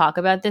 before we talk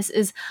about this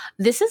is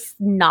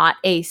not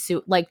a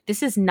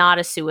this is not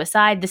a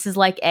suicide. This is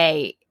like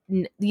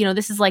this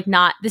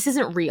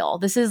isn't real.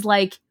 This is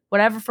like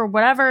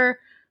whatever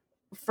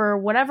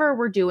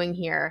we're doing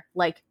here.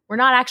 Like we're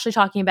not actually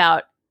talking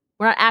about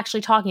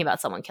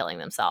someone killing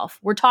themselves.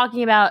 We're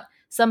talking about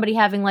somebody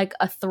having like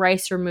a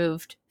thrice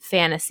removed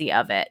fantasy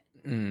of it.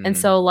 And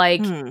so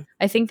like,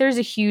 I think there's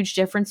a huge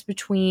difference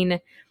between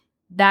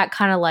that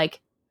kind of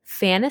like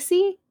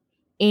fantasy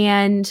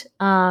and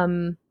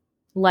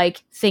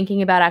like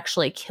thinking about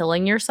actually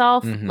killing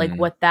yourself, like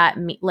what that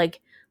like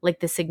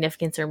the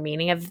significance or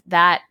meaning of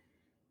that,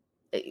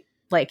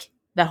 like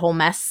that whole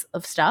mess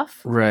of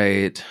stuff.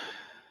 Right.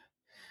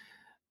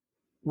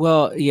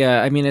 Well,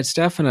 yeah, I mean, it's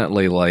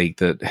definitely like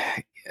that.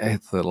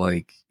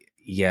 Like,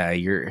 yeah,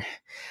 you're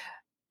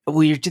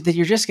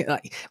just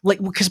like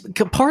because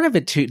part of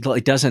it too,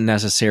 like, doesn't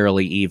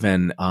necessarily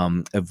even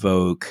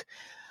evoke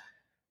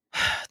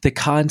the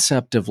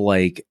concept of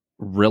like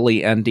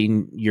really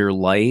ending your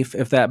life,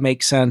 if that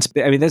makes sense.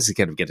 I mean, this is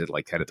kind of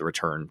the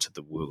return to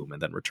the womb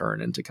and then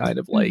return into kind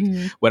of like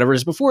whatever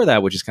is before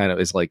that, which is kind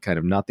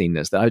of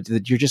nothingness.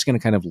 That you're just going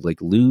to kind of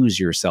like lose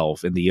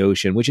yourself in the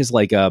ocean, which is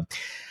like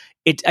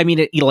if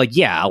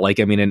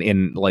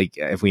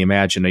we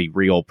imagine a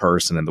real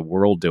person in the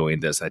world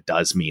doing this, that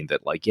does mean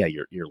that like, yeah,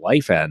 your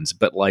life ends,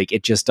 but like,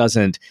 it just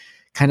doesn't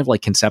kind of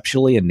like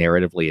conceptually and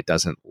narratively, it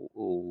doesn't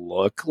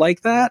look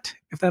like that,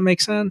 if that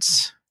makes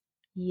sense.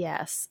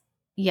 Yes.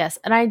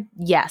 And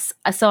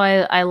so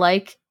I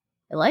like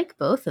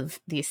both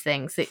of these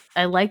things.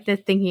 I like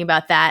thinking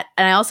about that.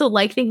 And I also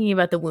like thinking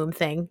about the womb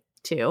thing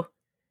too.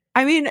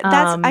 I mean,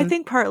 that's, I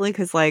think partly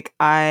because like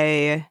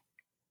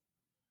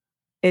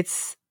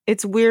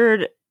it's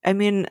weird. I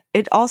mean,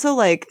 it also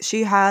like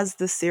she has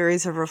this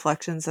series of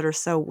reflections that are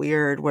so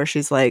weird where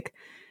she's like,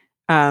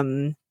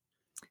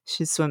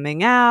 she's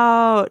swimming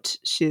out.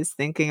 She's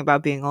thinking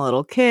about being a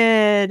little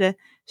kid.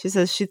 She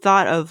says she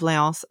thought of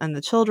Léonce and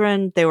the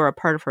children. They were a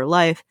part of her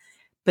life,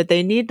 but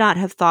they need not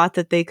have thought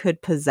that they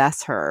could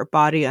possess her,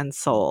 body and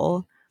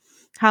soul.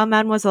 How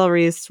Mademoiselle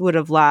Reisz would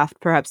have laughed,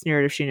 perhaps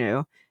near it if she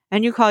knew.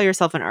 And you call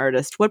yourself an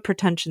artist. What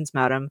pretensions,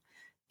 madam?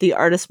 The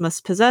artist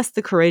must possess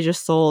the courageous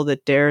soul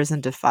that dares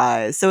and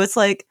defies. So it's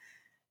like,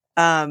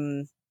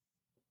 that's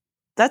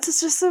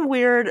just a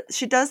weird,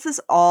 she does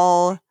this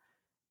all,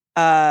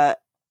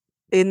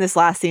 in this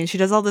last scene, she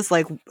does all this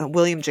like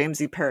William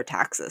Jamesy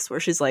parataxis where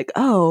she's like,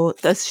 oh,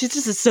 she's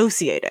just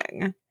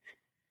associating.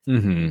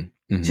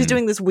 She's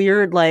doing this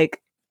weird,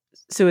 like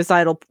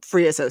suicidal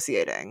free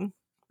associating.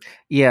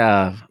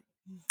 Yeah.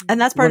 And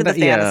that's part of the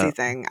fantasy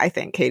thing, I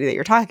think, Katie, that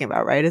you're talking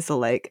about, right? Is the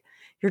like,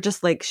 you're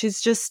just like,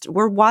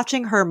 we're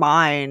watching her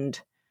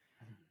mind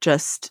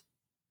just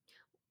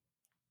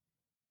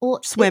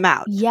swim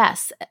out.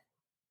 Yes,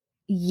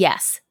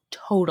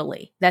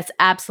 totally. That's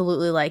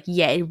absolutely like,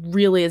 yeah, it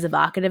really is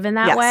evocative in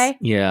that way.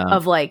 Yeah.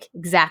 Of like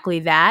exactly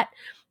that.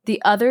 The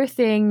other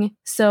thing,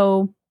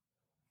 so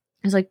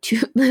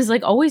there's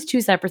like always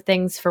two separate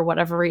things for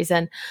whatever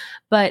reason.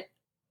 But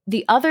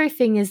the other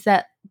thing is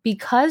that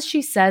because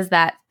she says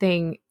that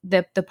thing,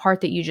 the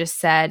part that you just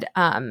said,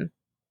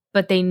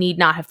 but they need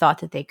not have thought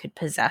that they could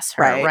possess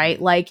her, right?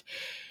 Like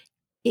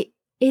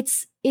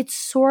it's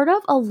sort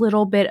of a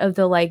little bit of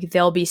the like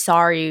they'll be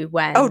sorry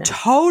when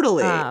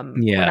totally when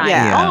I'm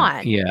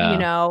gone, you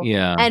know,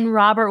 and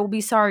Robert will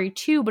be sorry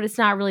too, but it's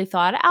not really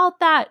thought out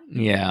that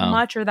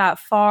much or that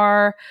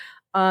far.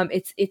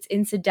 It's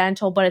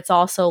incidental, but it's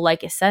also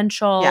like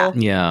essential.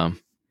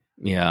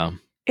 Yeah.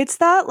 It's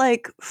that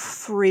like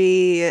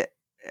free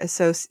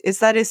it's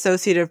that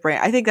associative brain.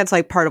 I think that's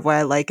like part of why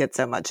I like it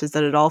so much, is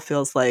that it all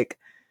feels like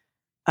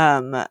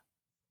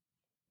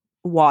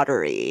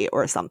watery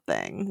or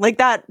something like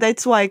that.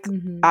 That's like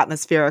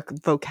atmospheric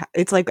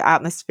it's like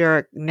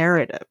atmospheric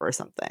narrative or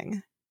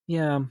something.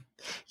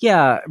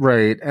 Yeah,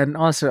 right. And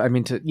also, I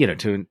mean, to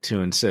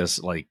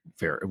insist like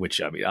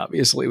which I mean,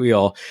 obviously we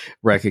all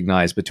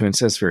recognize, but to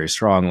insist very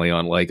strongly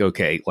on like,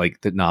 okay,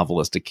 like the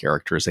novelistic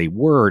character is a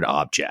word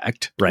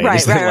object, right?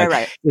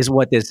 Right. Is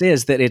what this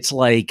is, that it's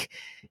like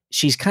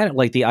she's kind of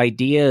like the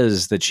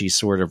ideas that she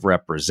sort of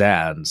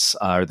represents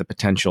are the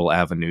potential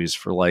avenues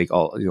for like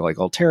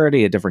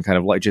alterity, a different kind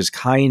of like just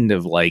kind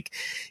of like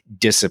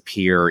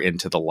disappear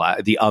into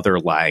the other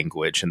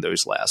language in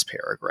those last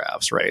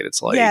paragraphs, right?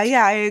 It's like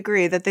yeah, I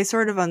agree that they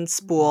sort of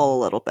unspool a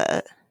little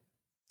bit.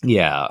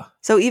 Yeah.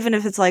 So even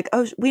if it's like,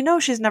 oh, we know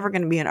she's never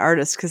going to be an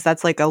artist because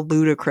that's like a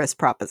ludicrous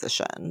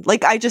proposition.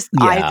 Like I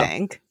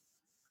think.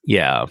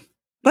 Yeah.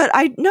 But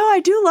I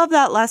do love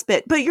that last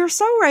bit. But you're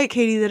so right,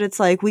 Katie, that it's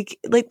like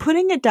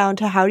putting it down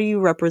to how do you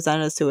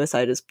represent a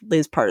suicide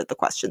is part of the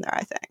question there,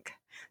 I think.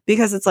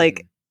 Because it's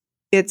like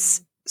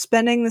it's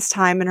spending this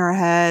time in her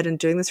head and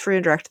doing this free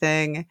and direct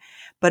thing,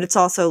 but it's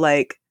also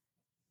like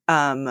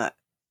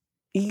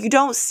you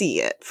don't see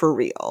it for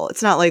real.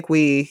 It's not like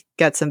we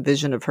get some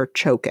vision of her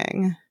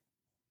choking.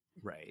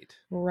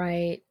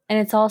 Right. And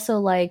it's also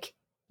like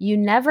you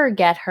never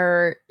get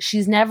her.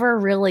 She's never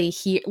really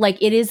here. Like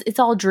it's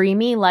all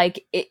dreamy.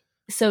 Like it.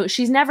 So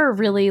she's never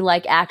really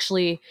like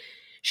actually.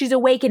 She's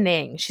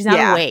awakening. She's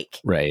not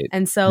awake. Right.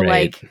 And so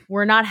like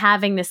we're not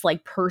having this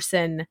like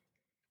person.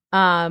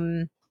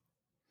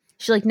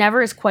 She like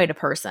never is quite a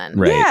person.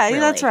 Right. Yeah, really.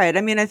 That's right.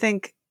 I mean, I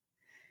think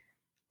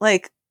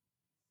like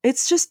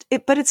it's just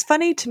but it's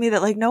funny to me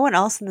that like no one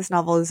else in this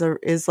novel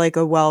is like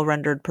a well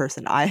rendered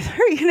person either.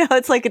 You know,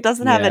 it's like it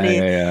doesn't have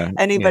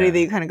anybody that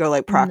you kind of go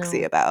like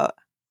proxy about.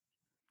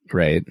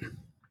 Right.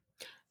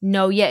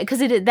 No, because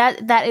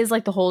that is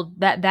like the whole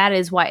that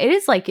is why it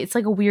is like it's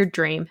like a weird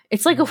dream.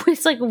 It's like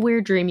a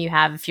weird dream you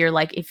have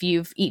if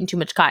you've eaten too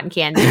much cotton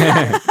candy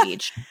at the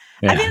beach.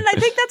 Yeah. I mean, I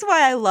think that's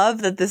why I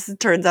love that this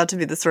turns out to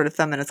be the sort of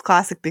feminist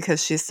classic,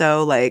 because she's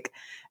so like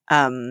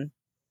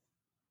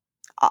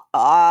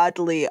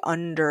oddly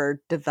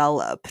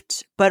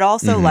underdeveloped, but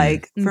also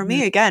like for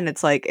me again,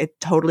 it's like it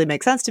totally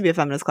makes sense to be a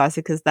feminist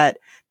classic because that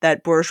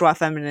bourgeois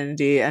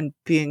femininity and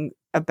being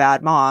a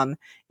bad mom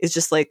is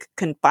just like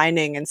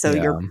confining, and so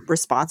your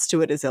response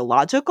to it is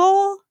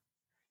illogical.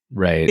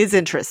 Right. Is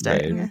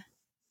interesting.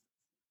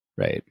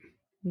 Right.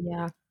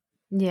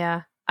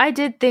 Yeah. I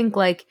did think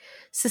like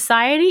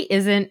society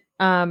isn't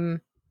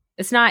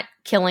it's not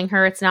killing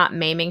her, it's not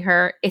maiming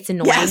her, it's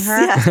annoying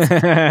her.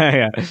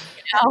 Yeah. You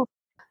know?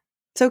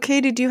 So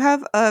Katie, do you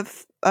have a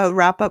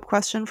wrap-up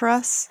question for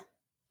us?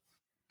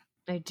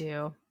 I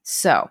do.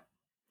 So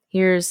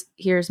here's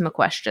my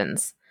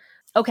questions.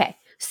 Okay.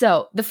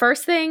 So the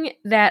first thing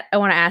that I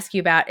want to ask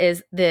you about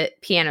is the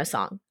piano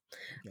song.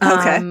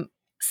 Okay.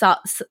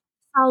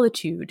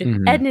 Solitude.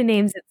 Edna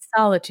names it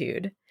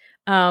Solitude.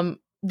 That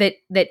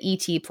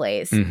E.T.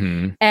 plays.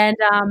 And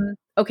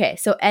okay,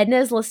 so Edna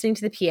is listening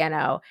to the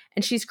piano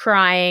and she's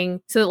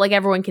crying so that like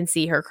everyone can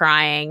see her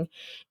crying.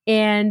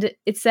 And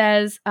it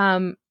says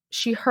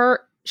she heard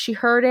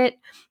it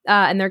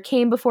and there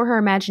came before her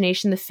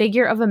imagination the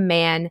figure of a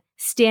man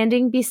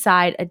standing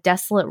beside a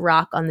desolate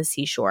rock on the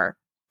seashore.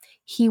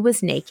 He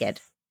was naked.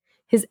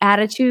 His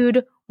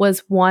attitude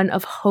was one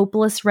of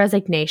hopeless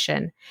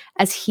resignation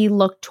as he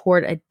looked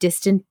toward a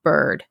distant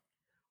bird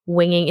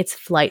winging its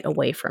flight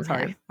away from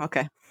him.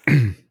 Okay.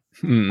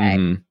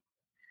 Okay.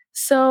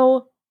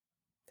 So,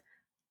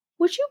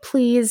 would you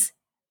please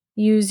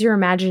use your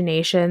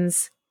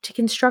imaginations to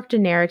construct a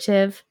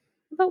narrative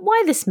about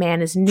why this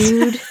man is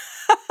nude?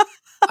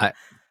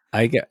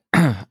 I got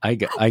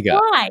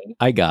Why?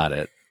 I got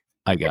it.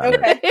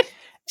 Okay.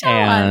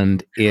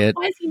 And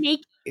why is he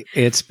naked?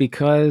 It's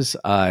because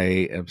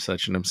I am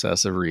such an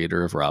obsessive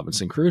reader of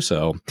Robinson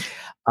Crusoe.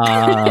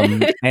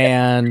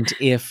 And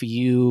if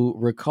you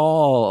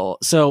recall,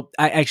 so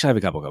I actually have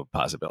a couple of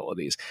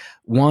possibilities.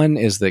 One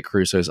is that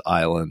Crusoe's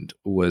island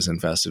was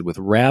infested with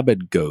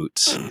rabid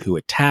goats who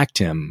attacked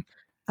him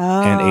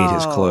and ate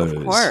his clothes.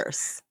 Of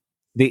course.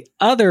 The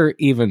other,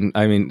 even,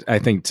 I mean, I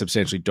think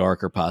substantially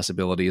darker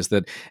possibility is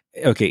that,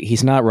 okay,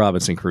 he's not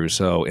Robinson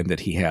Crusoe in that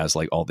he has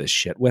like all this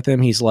shit with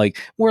him. He's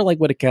like more like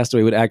what a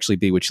castaway would actually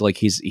be, which like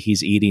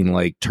he's eating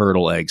like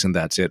turtle eggs and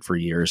that's it for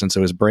years. And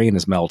so his brain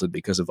is melted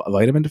because of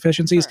vitamin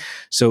deficiencies. Sure.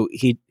 So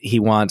he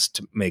wants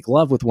to make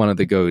love with one of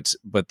the goats,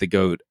 but the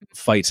goat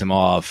fights him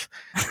off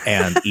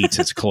and eats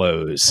his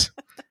clothes.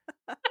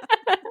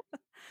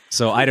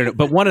 So I don't know,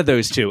 but one of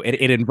those two,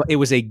 it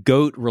was a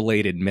goat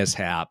related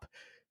mishap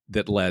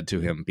that led to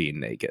him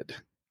being naked.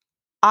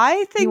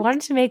 I think he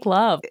wanted to make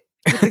love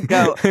with the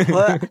goat.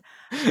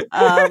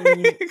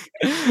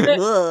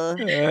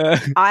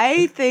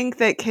 I think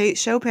that Kate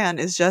Chopin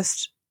is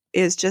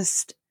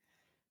just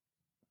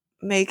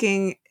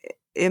making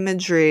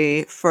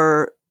imagery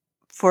for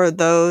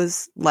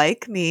those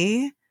like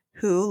me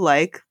who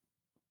like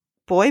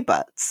boy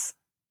butts.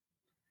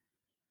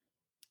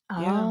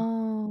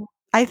 Oh,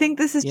 I think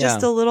this is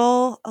just a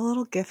little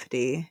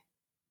gifty.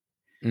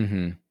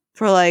 Mm-hmm.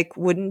 For like,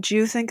 wouldn't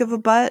you think of a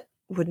butt?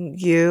 Wouldn't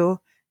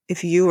you,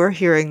 if you were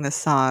hearing this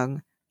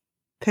song,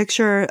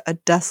 picture a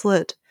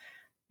desolate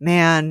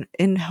man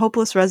in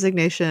hopeless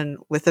resignation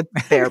with a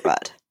bare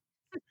butt?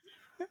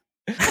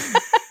 Would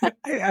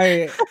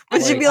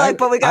you be like,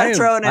 but we gotta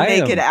throw in a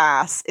naked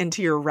ass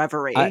into your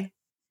reverie?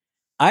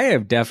 I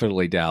am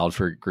definitely down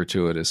for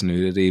gratuitous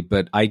nudity,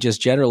 but I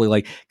just generally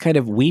like kind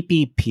of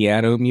weepy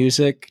piano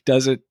music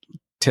doesn't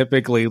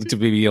typically to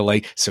be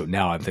like, so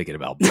now I'm thinking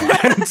about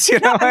butts. You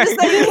know? I'm just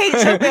saying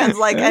Kate Chopin's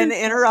like and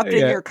interrupting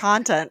your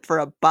content for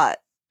a butt.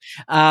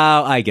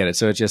 Oh, I get it.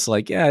 So it's just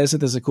like, yeah, isn't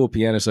this a cool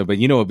piano song? But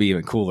you know what would be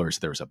even cooler is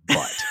there's a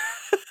butt.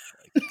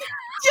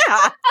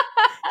 Yeah.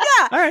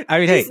 All right. I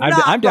mean, hey,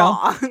 I'm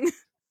down.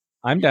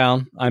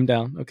 I'm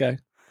down. Okay.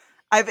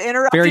 I've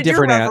interrupted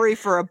your reverie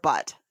for a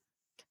butt.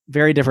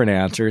 Very different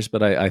answers,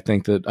 but I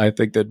think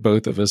that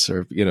both of us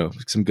are,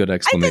 some good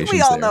explanations. I think we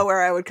all know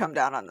where I would come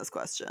down on this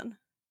question.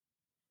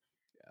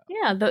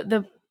 Yeah,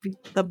 the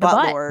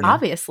butt lord,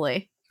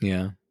 obviously.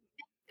 Yeah,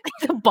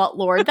 the butt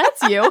lord.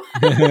 That's you.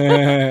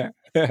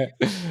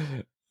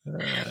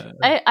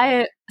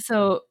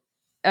 So,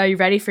 are you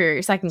ready for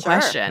your second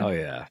question? Oh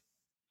yeah.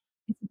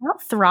 It's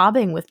about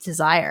throbbing with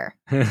desire.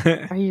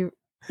 Are you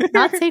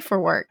not safe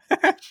for work?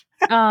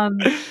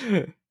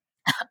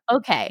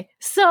 Okay,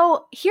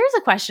 so here's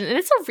a question, and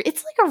it's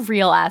like a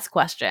real ass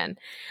question.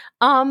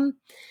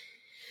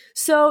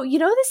 So you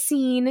know the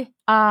scene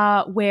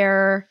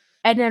where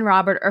Edna and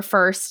Robert are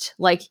first,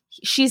 like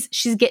she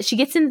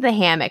gets into the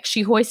hammock,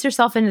 she hoists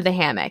herself into the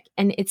hammock,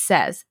 and it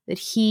says that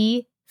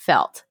he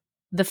felt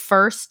the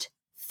first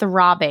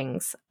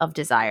throbbings of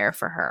desire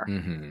for her.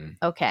 Mm-hmm.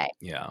 Okay.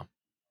 Yeah.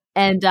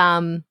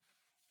 And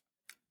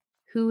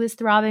who is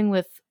throbbing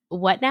with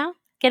what now?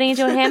 Getting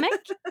into a hammock?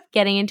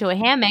 Getting into a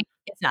hammock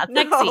is not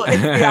sexy. No, it's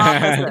the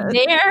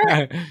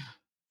opposite.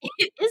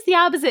 It is the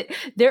opposite.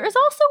 There is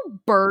also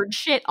bird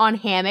shit on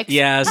hammocks.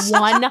 Yes.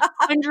 100%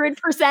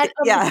 of the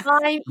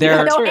time.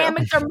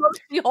 Hammocks are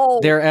mostly whole.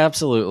 There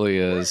absolutely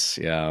is.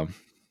 Yeah.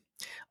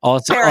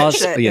 Also,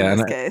 shit in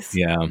this case.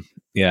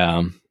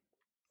 Yeah.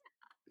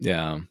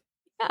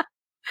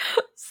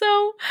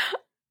 So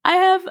I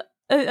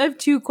have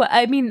two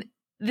I mean,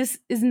 this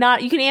is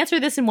not, you can answer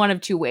this in one of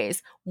two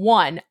ways.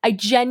 One, I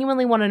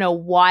genuinely want to know,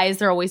 why is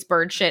there always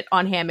bird shit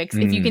on hammocks?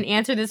 If you can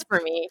answer this for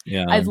me,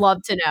 I'd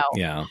love to know.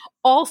 Yeah.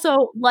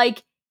 Also,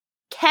 like,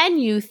 can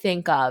you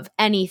think of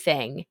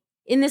anything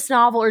in this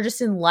novel or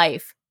just in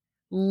life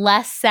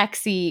less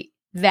sexy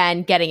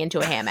than getting into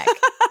a hammock?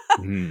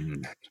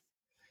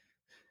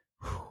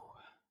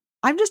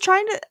 I'm just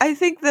trying to, I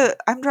think that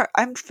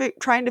I'm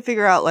trying to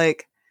figure out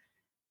like,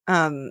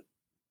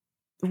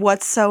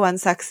 what's so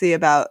unsexy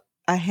about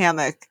a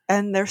hammock,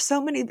 and there's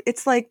so many,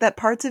 it's like that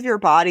parts of your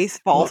body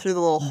fall through the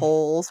little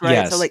holes,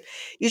 right? So like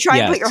you try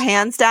and put your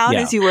hands down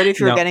as you would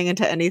if you were getting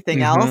into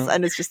anything else,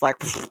 and it's just like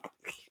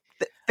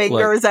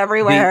fingers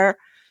everywhere.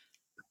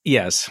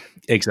 Yes,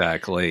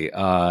 exactly.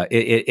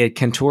 It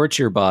contorts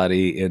your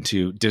body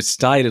into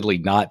decidedly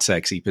not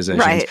sexy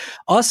positions. Right.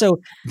 Also,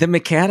 the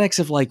mechanics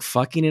of like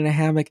fucking in a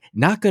hammock,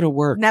 not going to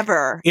work.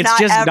 Never. It's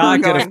just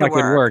not going to fucking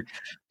work.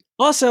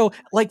 Also,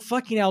 like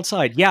fucking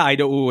outside. Yeah, I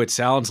know. Ooh, it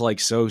sounds like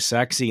so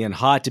sexy and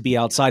hot to be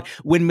outside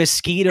when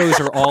mosquitoes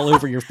are all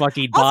over your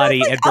fucking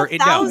body. Also, it's like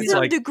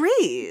 1,000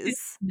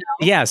 degrees.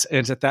 Yes,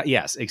 it's at that.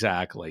 Yes,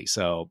 exactly.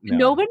 So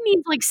nobody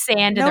needs like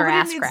sand in their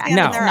ass crack.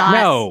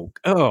 No.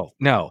 Oh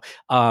no.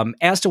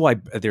 As to why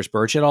there's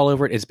bird shit all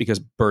over it, it's because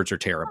birds are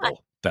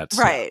terrible. That's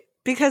right.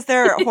 Because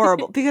they're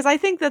horrible. Because I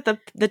think that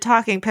the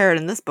talking parrot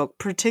in this book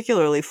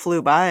particularly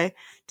flew by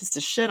just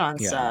to shit on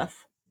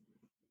stuff.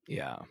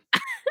 Yeah.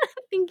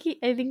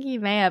 I think he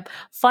may have.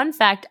 Fun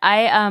fact,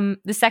 the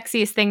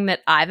sexiest thing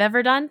that I've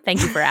ever done,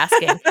 thank you for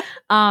asking.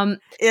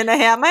 In a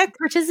hammock?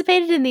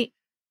 Participated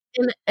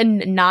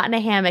not in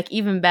a hammock,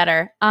 even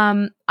better.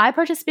 I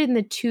participated in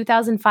the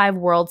 2005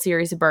 World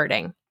Series of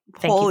Birding.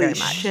 Thank you very much.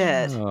 Holy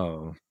shit.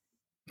 Oh.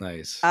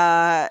 Nice.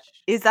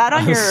 Is that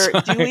on your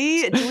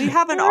do we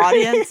have an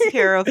audience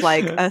here of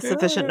like a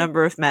sufficient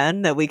number of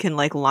men that we can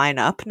like line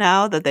up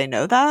now that they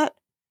know that?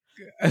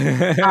 we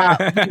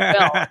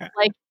will.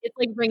 Like it's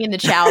like ringing the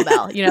chow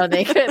bell. You know,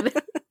 they could.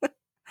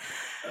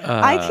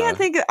 I can't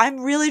think.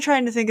 I'm really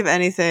trying to think of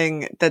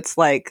anything that's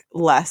like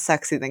less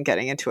sexy than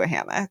getting into a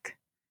hammock.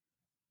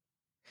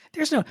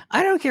 There's no.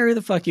 I don't care who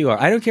the fuck you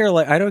are. I don't care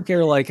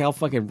like how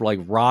fucking like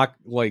rock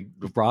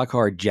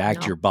hard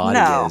jacked your body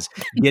is.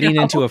 Getting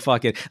into a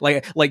fucking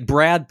like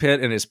Brad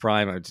Pitt in his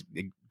prime. It's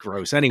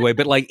gross anyway,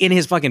 but like in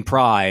his fucking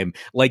prime,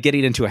 like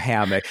getting into a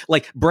hammock.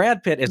 Like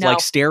Brad Pitt is like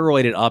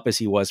steroided up as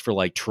he was for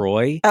like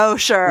Troy. Oh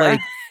sure. Like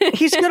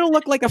he's gonna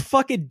look like a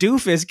fucking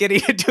doofus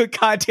getting into a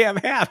goddamn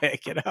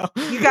hammock. You know.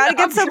 You gotta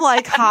get some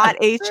like hot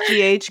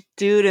HGH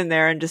dude in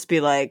there and just be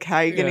like, "How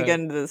are you gonna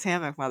get into this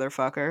hammock,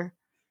 motherfucker?"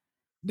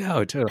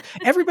 No, totally.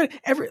 Everyone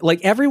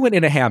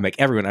in a hammock,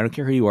 everyone, I don't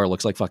care who you are,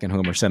 looks like fucking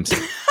Homer Simpson.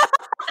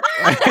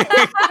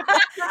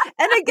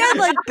 And again,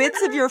 like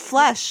bits of your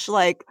flesh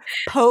like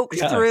poked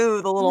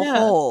through the little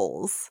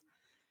holes.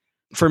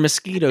 For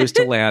mosquitoes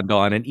to land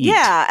on and eat.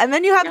 Yeah, and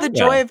then you have the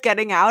joy of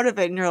getting out of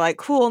it and you're like,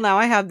 cool, now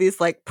I have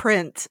these like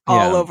prints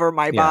all over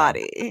my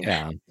body.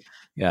 Yeah.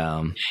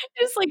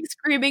 Just like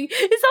screaming,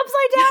 it's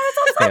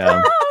upside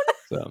down,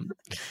 So.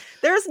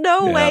 There's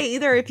no way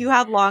either if you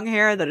have long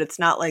hair that it's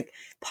not like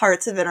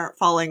parts of it aren't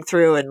falling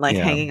through and like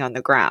hanging on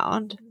the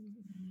ground.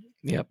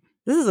 Yep.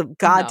 This is a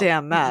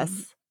goddamn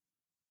mess.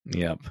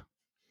 Yep.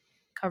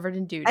 Covered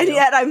in doo-doo. And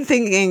yet I'm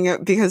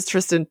thinking, because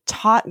Tristan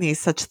taught me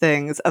such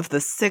things, of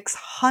the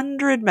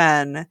 600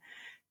 men,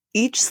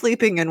 each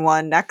sleeping in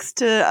one next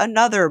to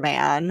another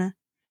man.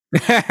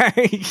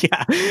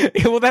 Yeah.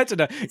 Well, that's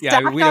enough. Yeah,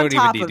 Stacked we don't on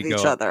top even need of to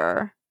each go.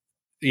 Other.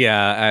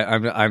 Yeah,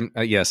 I'm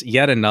yes,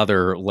 yet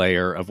another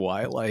layer of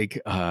why like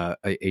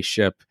a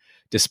ship,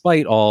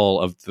 despite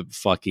all of the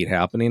fucking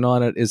happening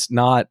on it, is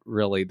not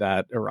really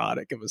that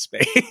erotic of a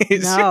space.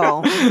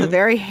 No, it's a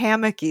very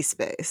hammocky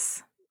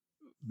space.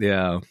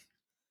 Yeah.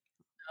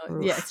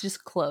 Yeah, it's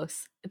just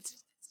close.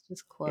 It's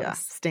just close. Yeah,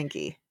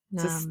 stinky.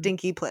 It's a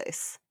stinky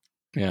place.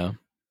 Yeah.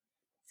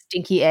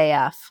 Stinky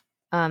AF.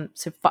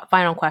 So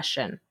final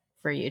question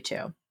for you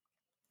two.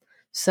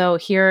 So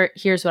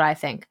here's what I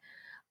think.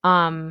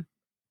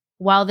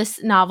 While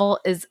this novel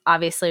is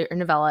obviously, or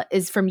novella,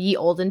 is from ye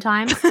olden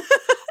times,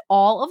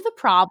 all the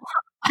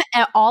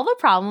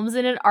problems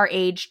in it are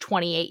age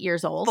 28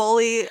 years old.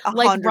 Fully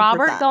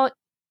 100%.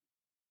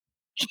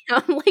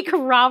 Like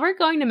Robert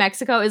going to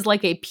Mexico is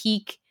like a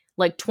peak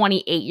like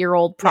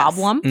 28-year-old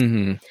problem. Yes.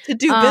 Mm-hmm. To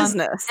do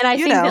business. And I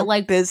think that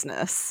like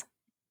business.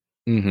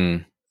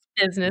 Mm-hmm.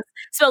 Business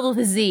spelled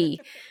with a Z.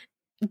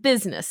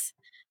 Business.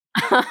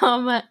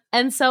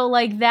 And so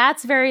like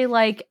that's very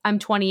like I'm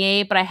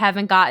 28 but I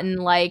haven't gotten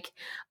like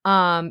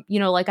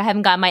like I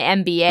haven't gotten my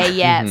MBA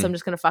yet, so I'm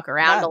just gonna fuck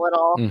around a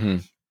little.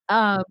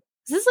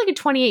 This is like a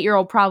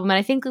 28-year-old problem, and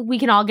I think we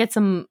can all get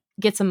some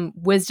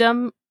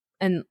wisdom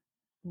and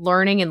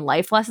learning and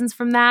life lessons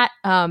from that.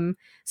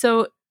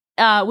 So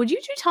would you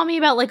two tell me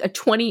about like a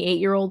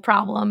 28-year-old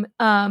problem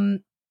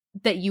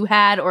that you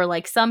had, or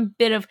like some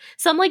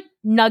like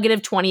nugget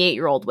of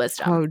 28-year-old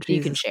wisdom that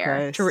you can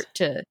share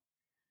to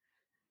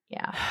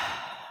yeah.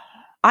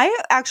 I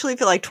actually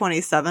feel like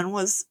 27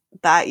 was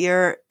that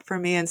year for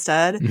me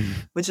instead,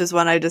 which is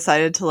when I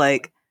decided to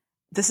like,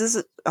 this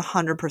is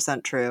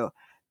 100% true,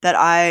 that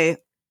I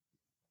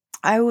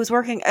was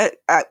working at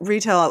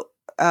retail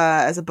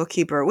as a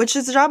bookkeeper, which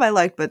is a job I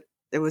liked, but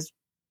it was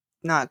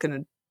not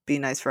going to be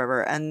nice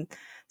forever. And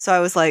so I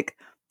was like,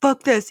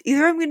 fuck this.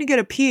 Either I'm going to get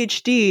a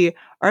PhD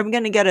or I'm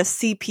going to get a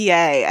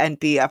CPA and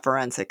be a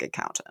forensic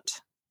accountant.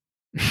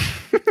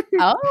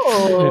 That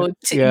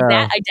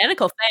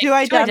identical thing. Two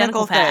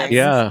identical things.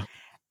 Yeah.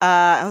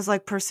 I was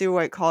like, pursue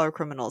white collar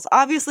criminals.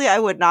 Obviously, I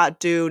would not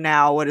do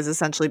now what is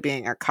essentially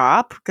being a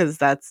cop, because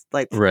that's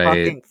like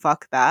fucking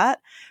fuck that.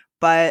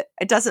 But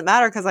it doesn't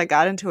matter because I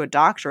got into a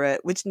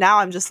doctorate, which now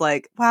I'm just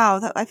like, wow,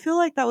 I feel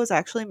like that was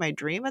actually my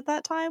dream at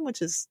that time,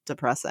 which is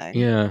depressing.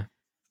 Yeah.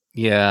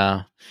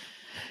 Yeah.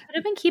 Could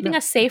have been keeping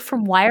us safe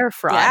from wire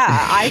fraud.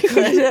 Yeah, I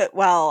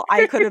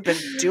could have been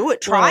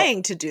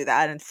trying to do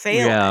that and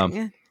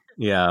failing.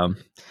 Yeah.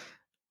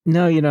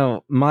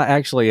 No,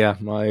 my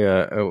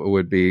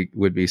would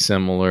be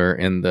similar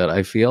in that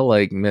I feel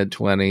like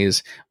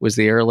mid-20s was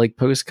the era like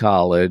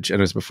post-college, and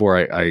it was before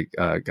I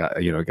got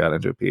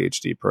into a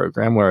PhD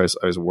program where I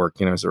was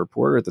working as a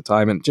reporter at the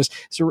time, and just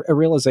it's a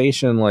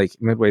realization like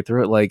midway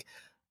through it, like,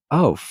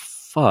 oh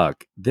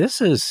fuck, this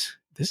is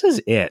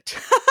it.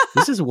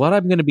 This is what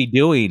I'm going to be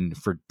doing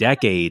for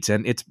decades,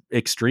 and it's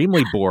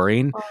extremely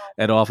boring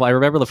and awful. I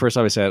remember the first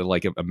time I sat at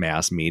like a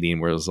mass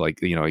meeting where it was like,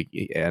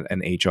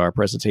 an HR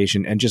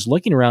presentation, and just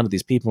looking around at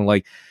these people and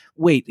like,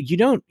 wait, you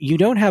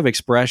don't have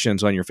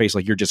expressions on your face,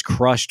 like you're just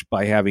crushed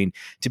by having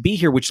to be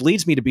here, which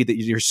leads me to be that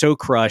you're so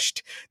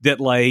crushed that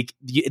like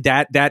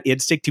that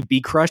instinct to be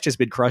crushed has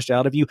been crushed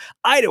out of you.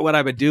 I know what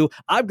I'm going to do.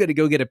 I'm going to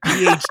go get a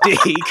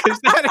PhD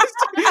because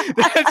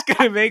that's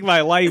going to make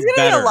my life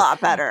better. Be a lot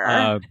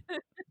better.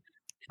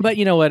 But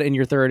you know what? In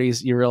your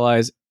 30s, you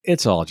realize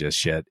it's all just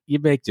shit. You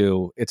make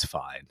do. It's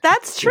fine.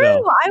 That's true.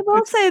 I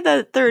will say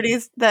that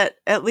 30s, that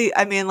at least,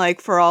 I mean,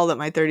 like, for all that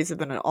my 30s have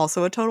been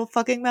also a total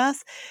fucking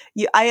mess,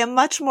 I am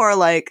much more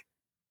like,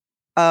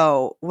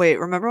 oh, wait,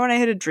 remember when I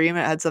had a dream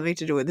it had something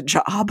to do with a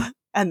job?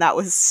 And that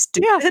was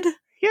stupid?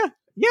 Yeah.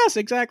 Yes,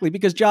 exactly.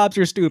 Because jobs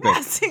are stupid.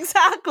 Yes,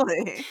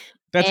 exactly.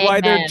 That's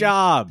why they're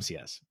jobs.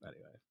 Yes.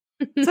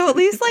 Anyway. So at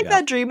least, like,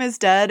 that dream is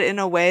dead in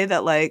a way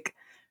that, like,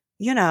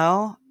 you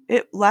know,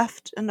 it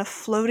left in a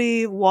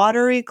floaty,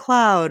 watery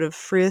cloud of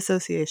free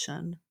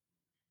association.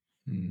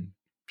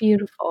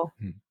 Beautiful.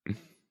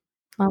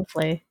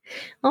 Lovely.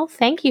 Well,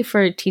 thank you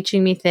for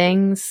teaching me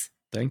things.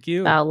 Thank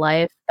you. About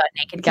life, about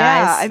naked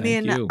guys. Yeah, I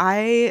mean,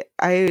 I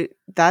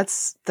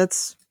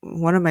that's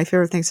one of my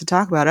favorite things to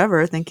talk about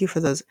ever. Thank you for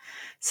those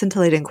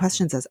scintillating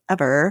questions as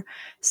ever.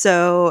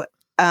 So,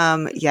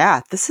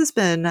 yeah, this has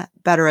been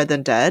Better Read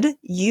Than Dead.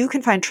 You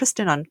can find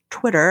Tristan on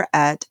Twitter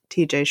at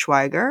TJ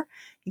Schweiger.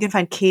 You can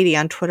find Katie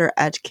on Twitter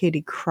at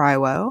Katie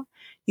Crywo.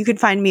 You can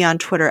find me on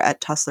Twitter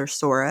at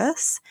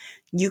Tusslersaurus.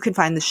 You can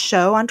find the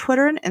show on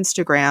Twitter and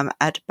Instagram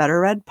at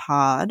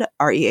BetterReadPod,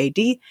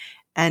 READ,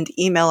 and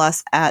email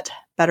us at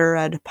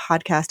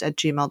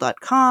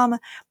betterreadpodcast@gmail.com,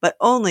 but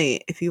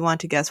only if you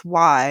want to guess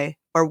why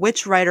or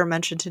which writer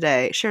mentioned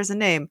today shares a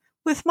name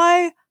with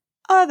my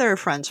other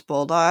French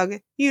bulldog.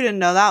 You didn't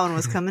know that one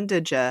was coming,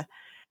 did you?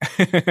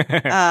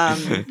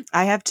 I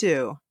have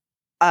two,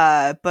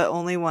 but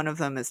only one of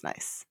them is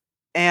nice.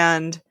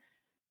 And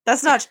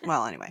that's not,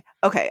 well, anyway.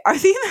 Okay, our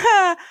theme,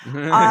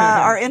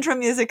 our intro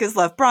music is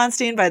Lev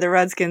Bronstein by the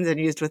Redskins and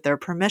used with their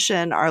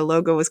permission. Our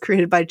logo was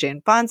created by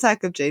Jane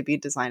Bonsack of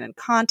JB Design and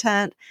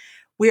Content.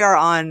 We are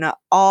on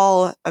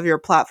all of your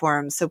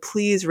platforms, so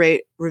please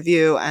rate,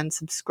 review, and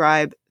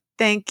subscribe.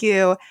 Thank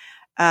you.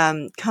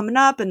 Coming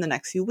up in the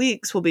next few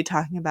weeks, we'll be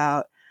talking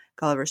about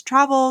Gulliver's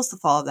Travels, The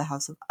Fall of the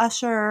House of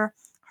Usher,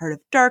 Heart of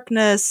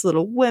Darkness,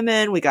 Little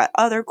Women. We got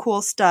other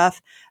cool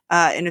stuff.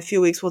 In a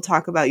few weeks, we'll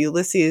talk about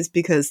Ulysses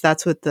because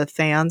that's what the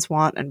fans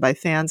want. And by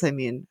fans, I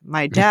mean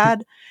my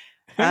dad.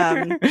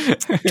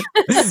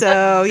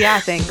 So, yeah,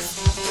 thanks.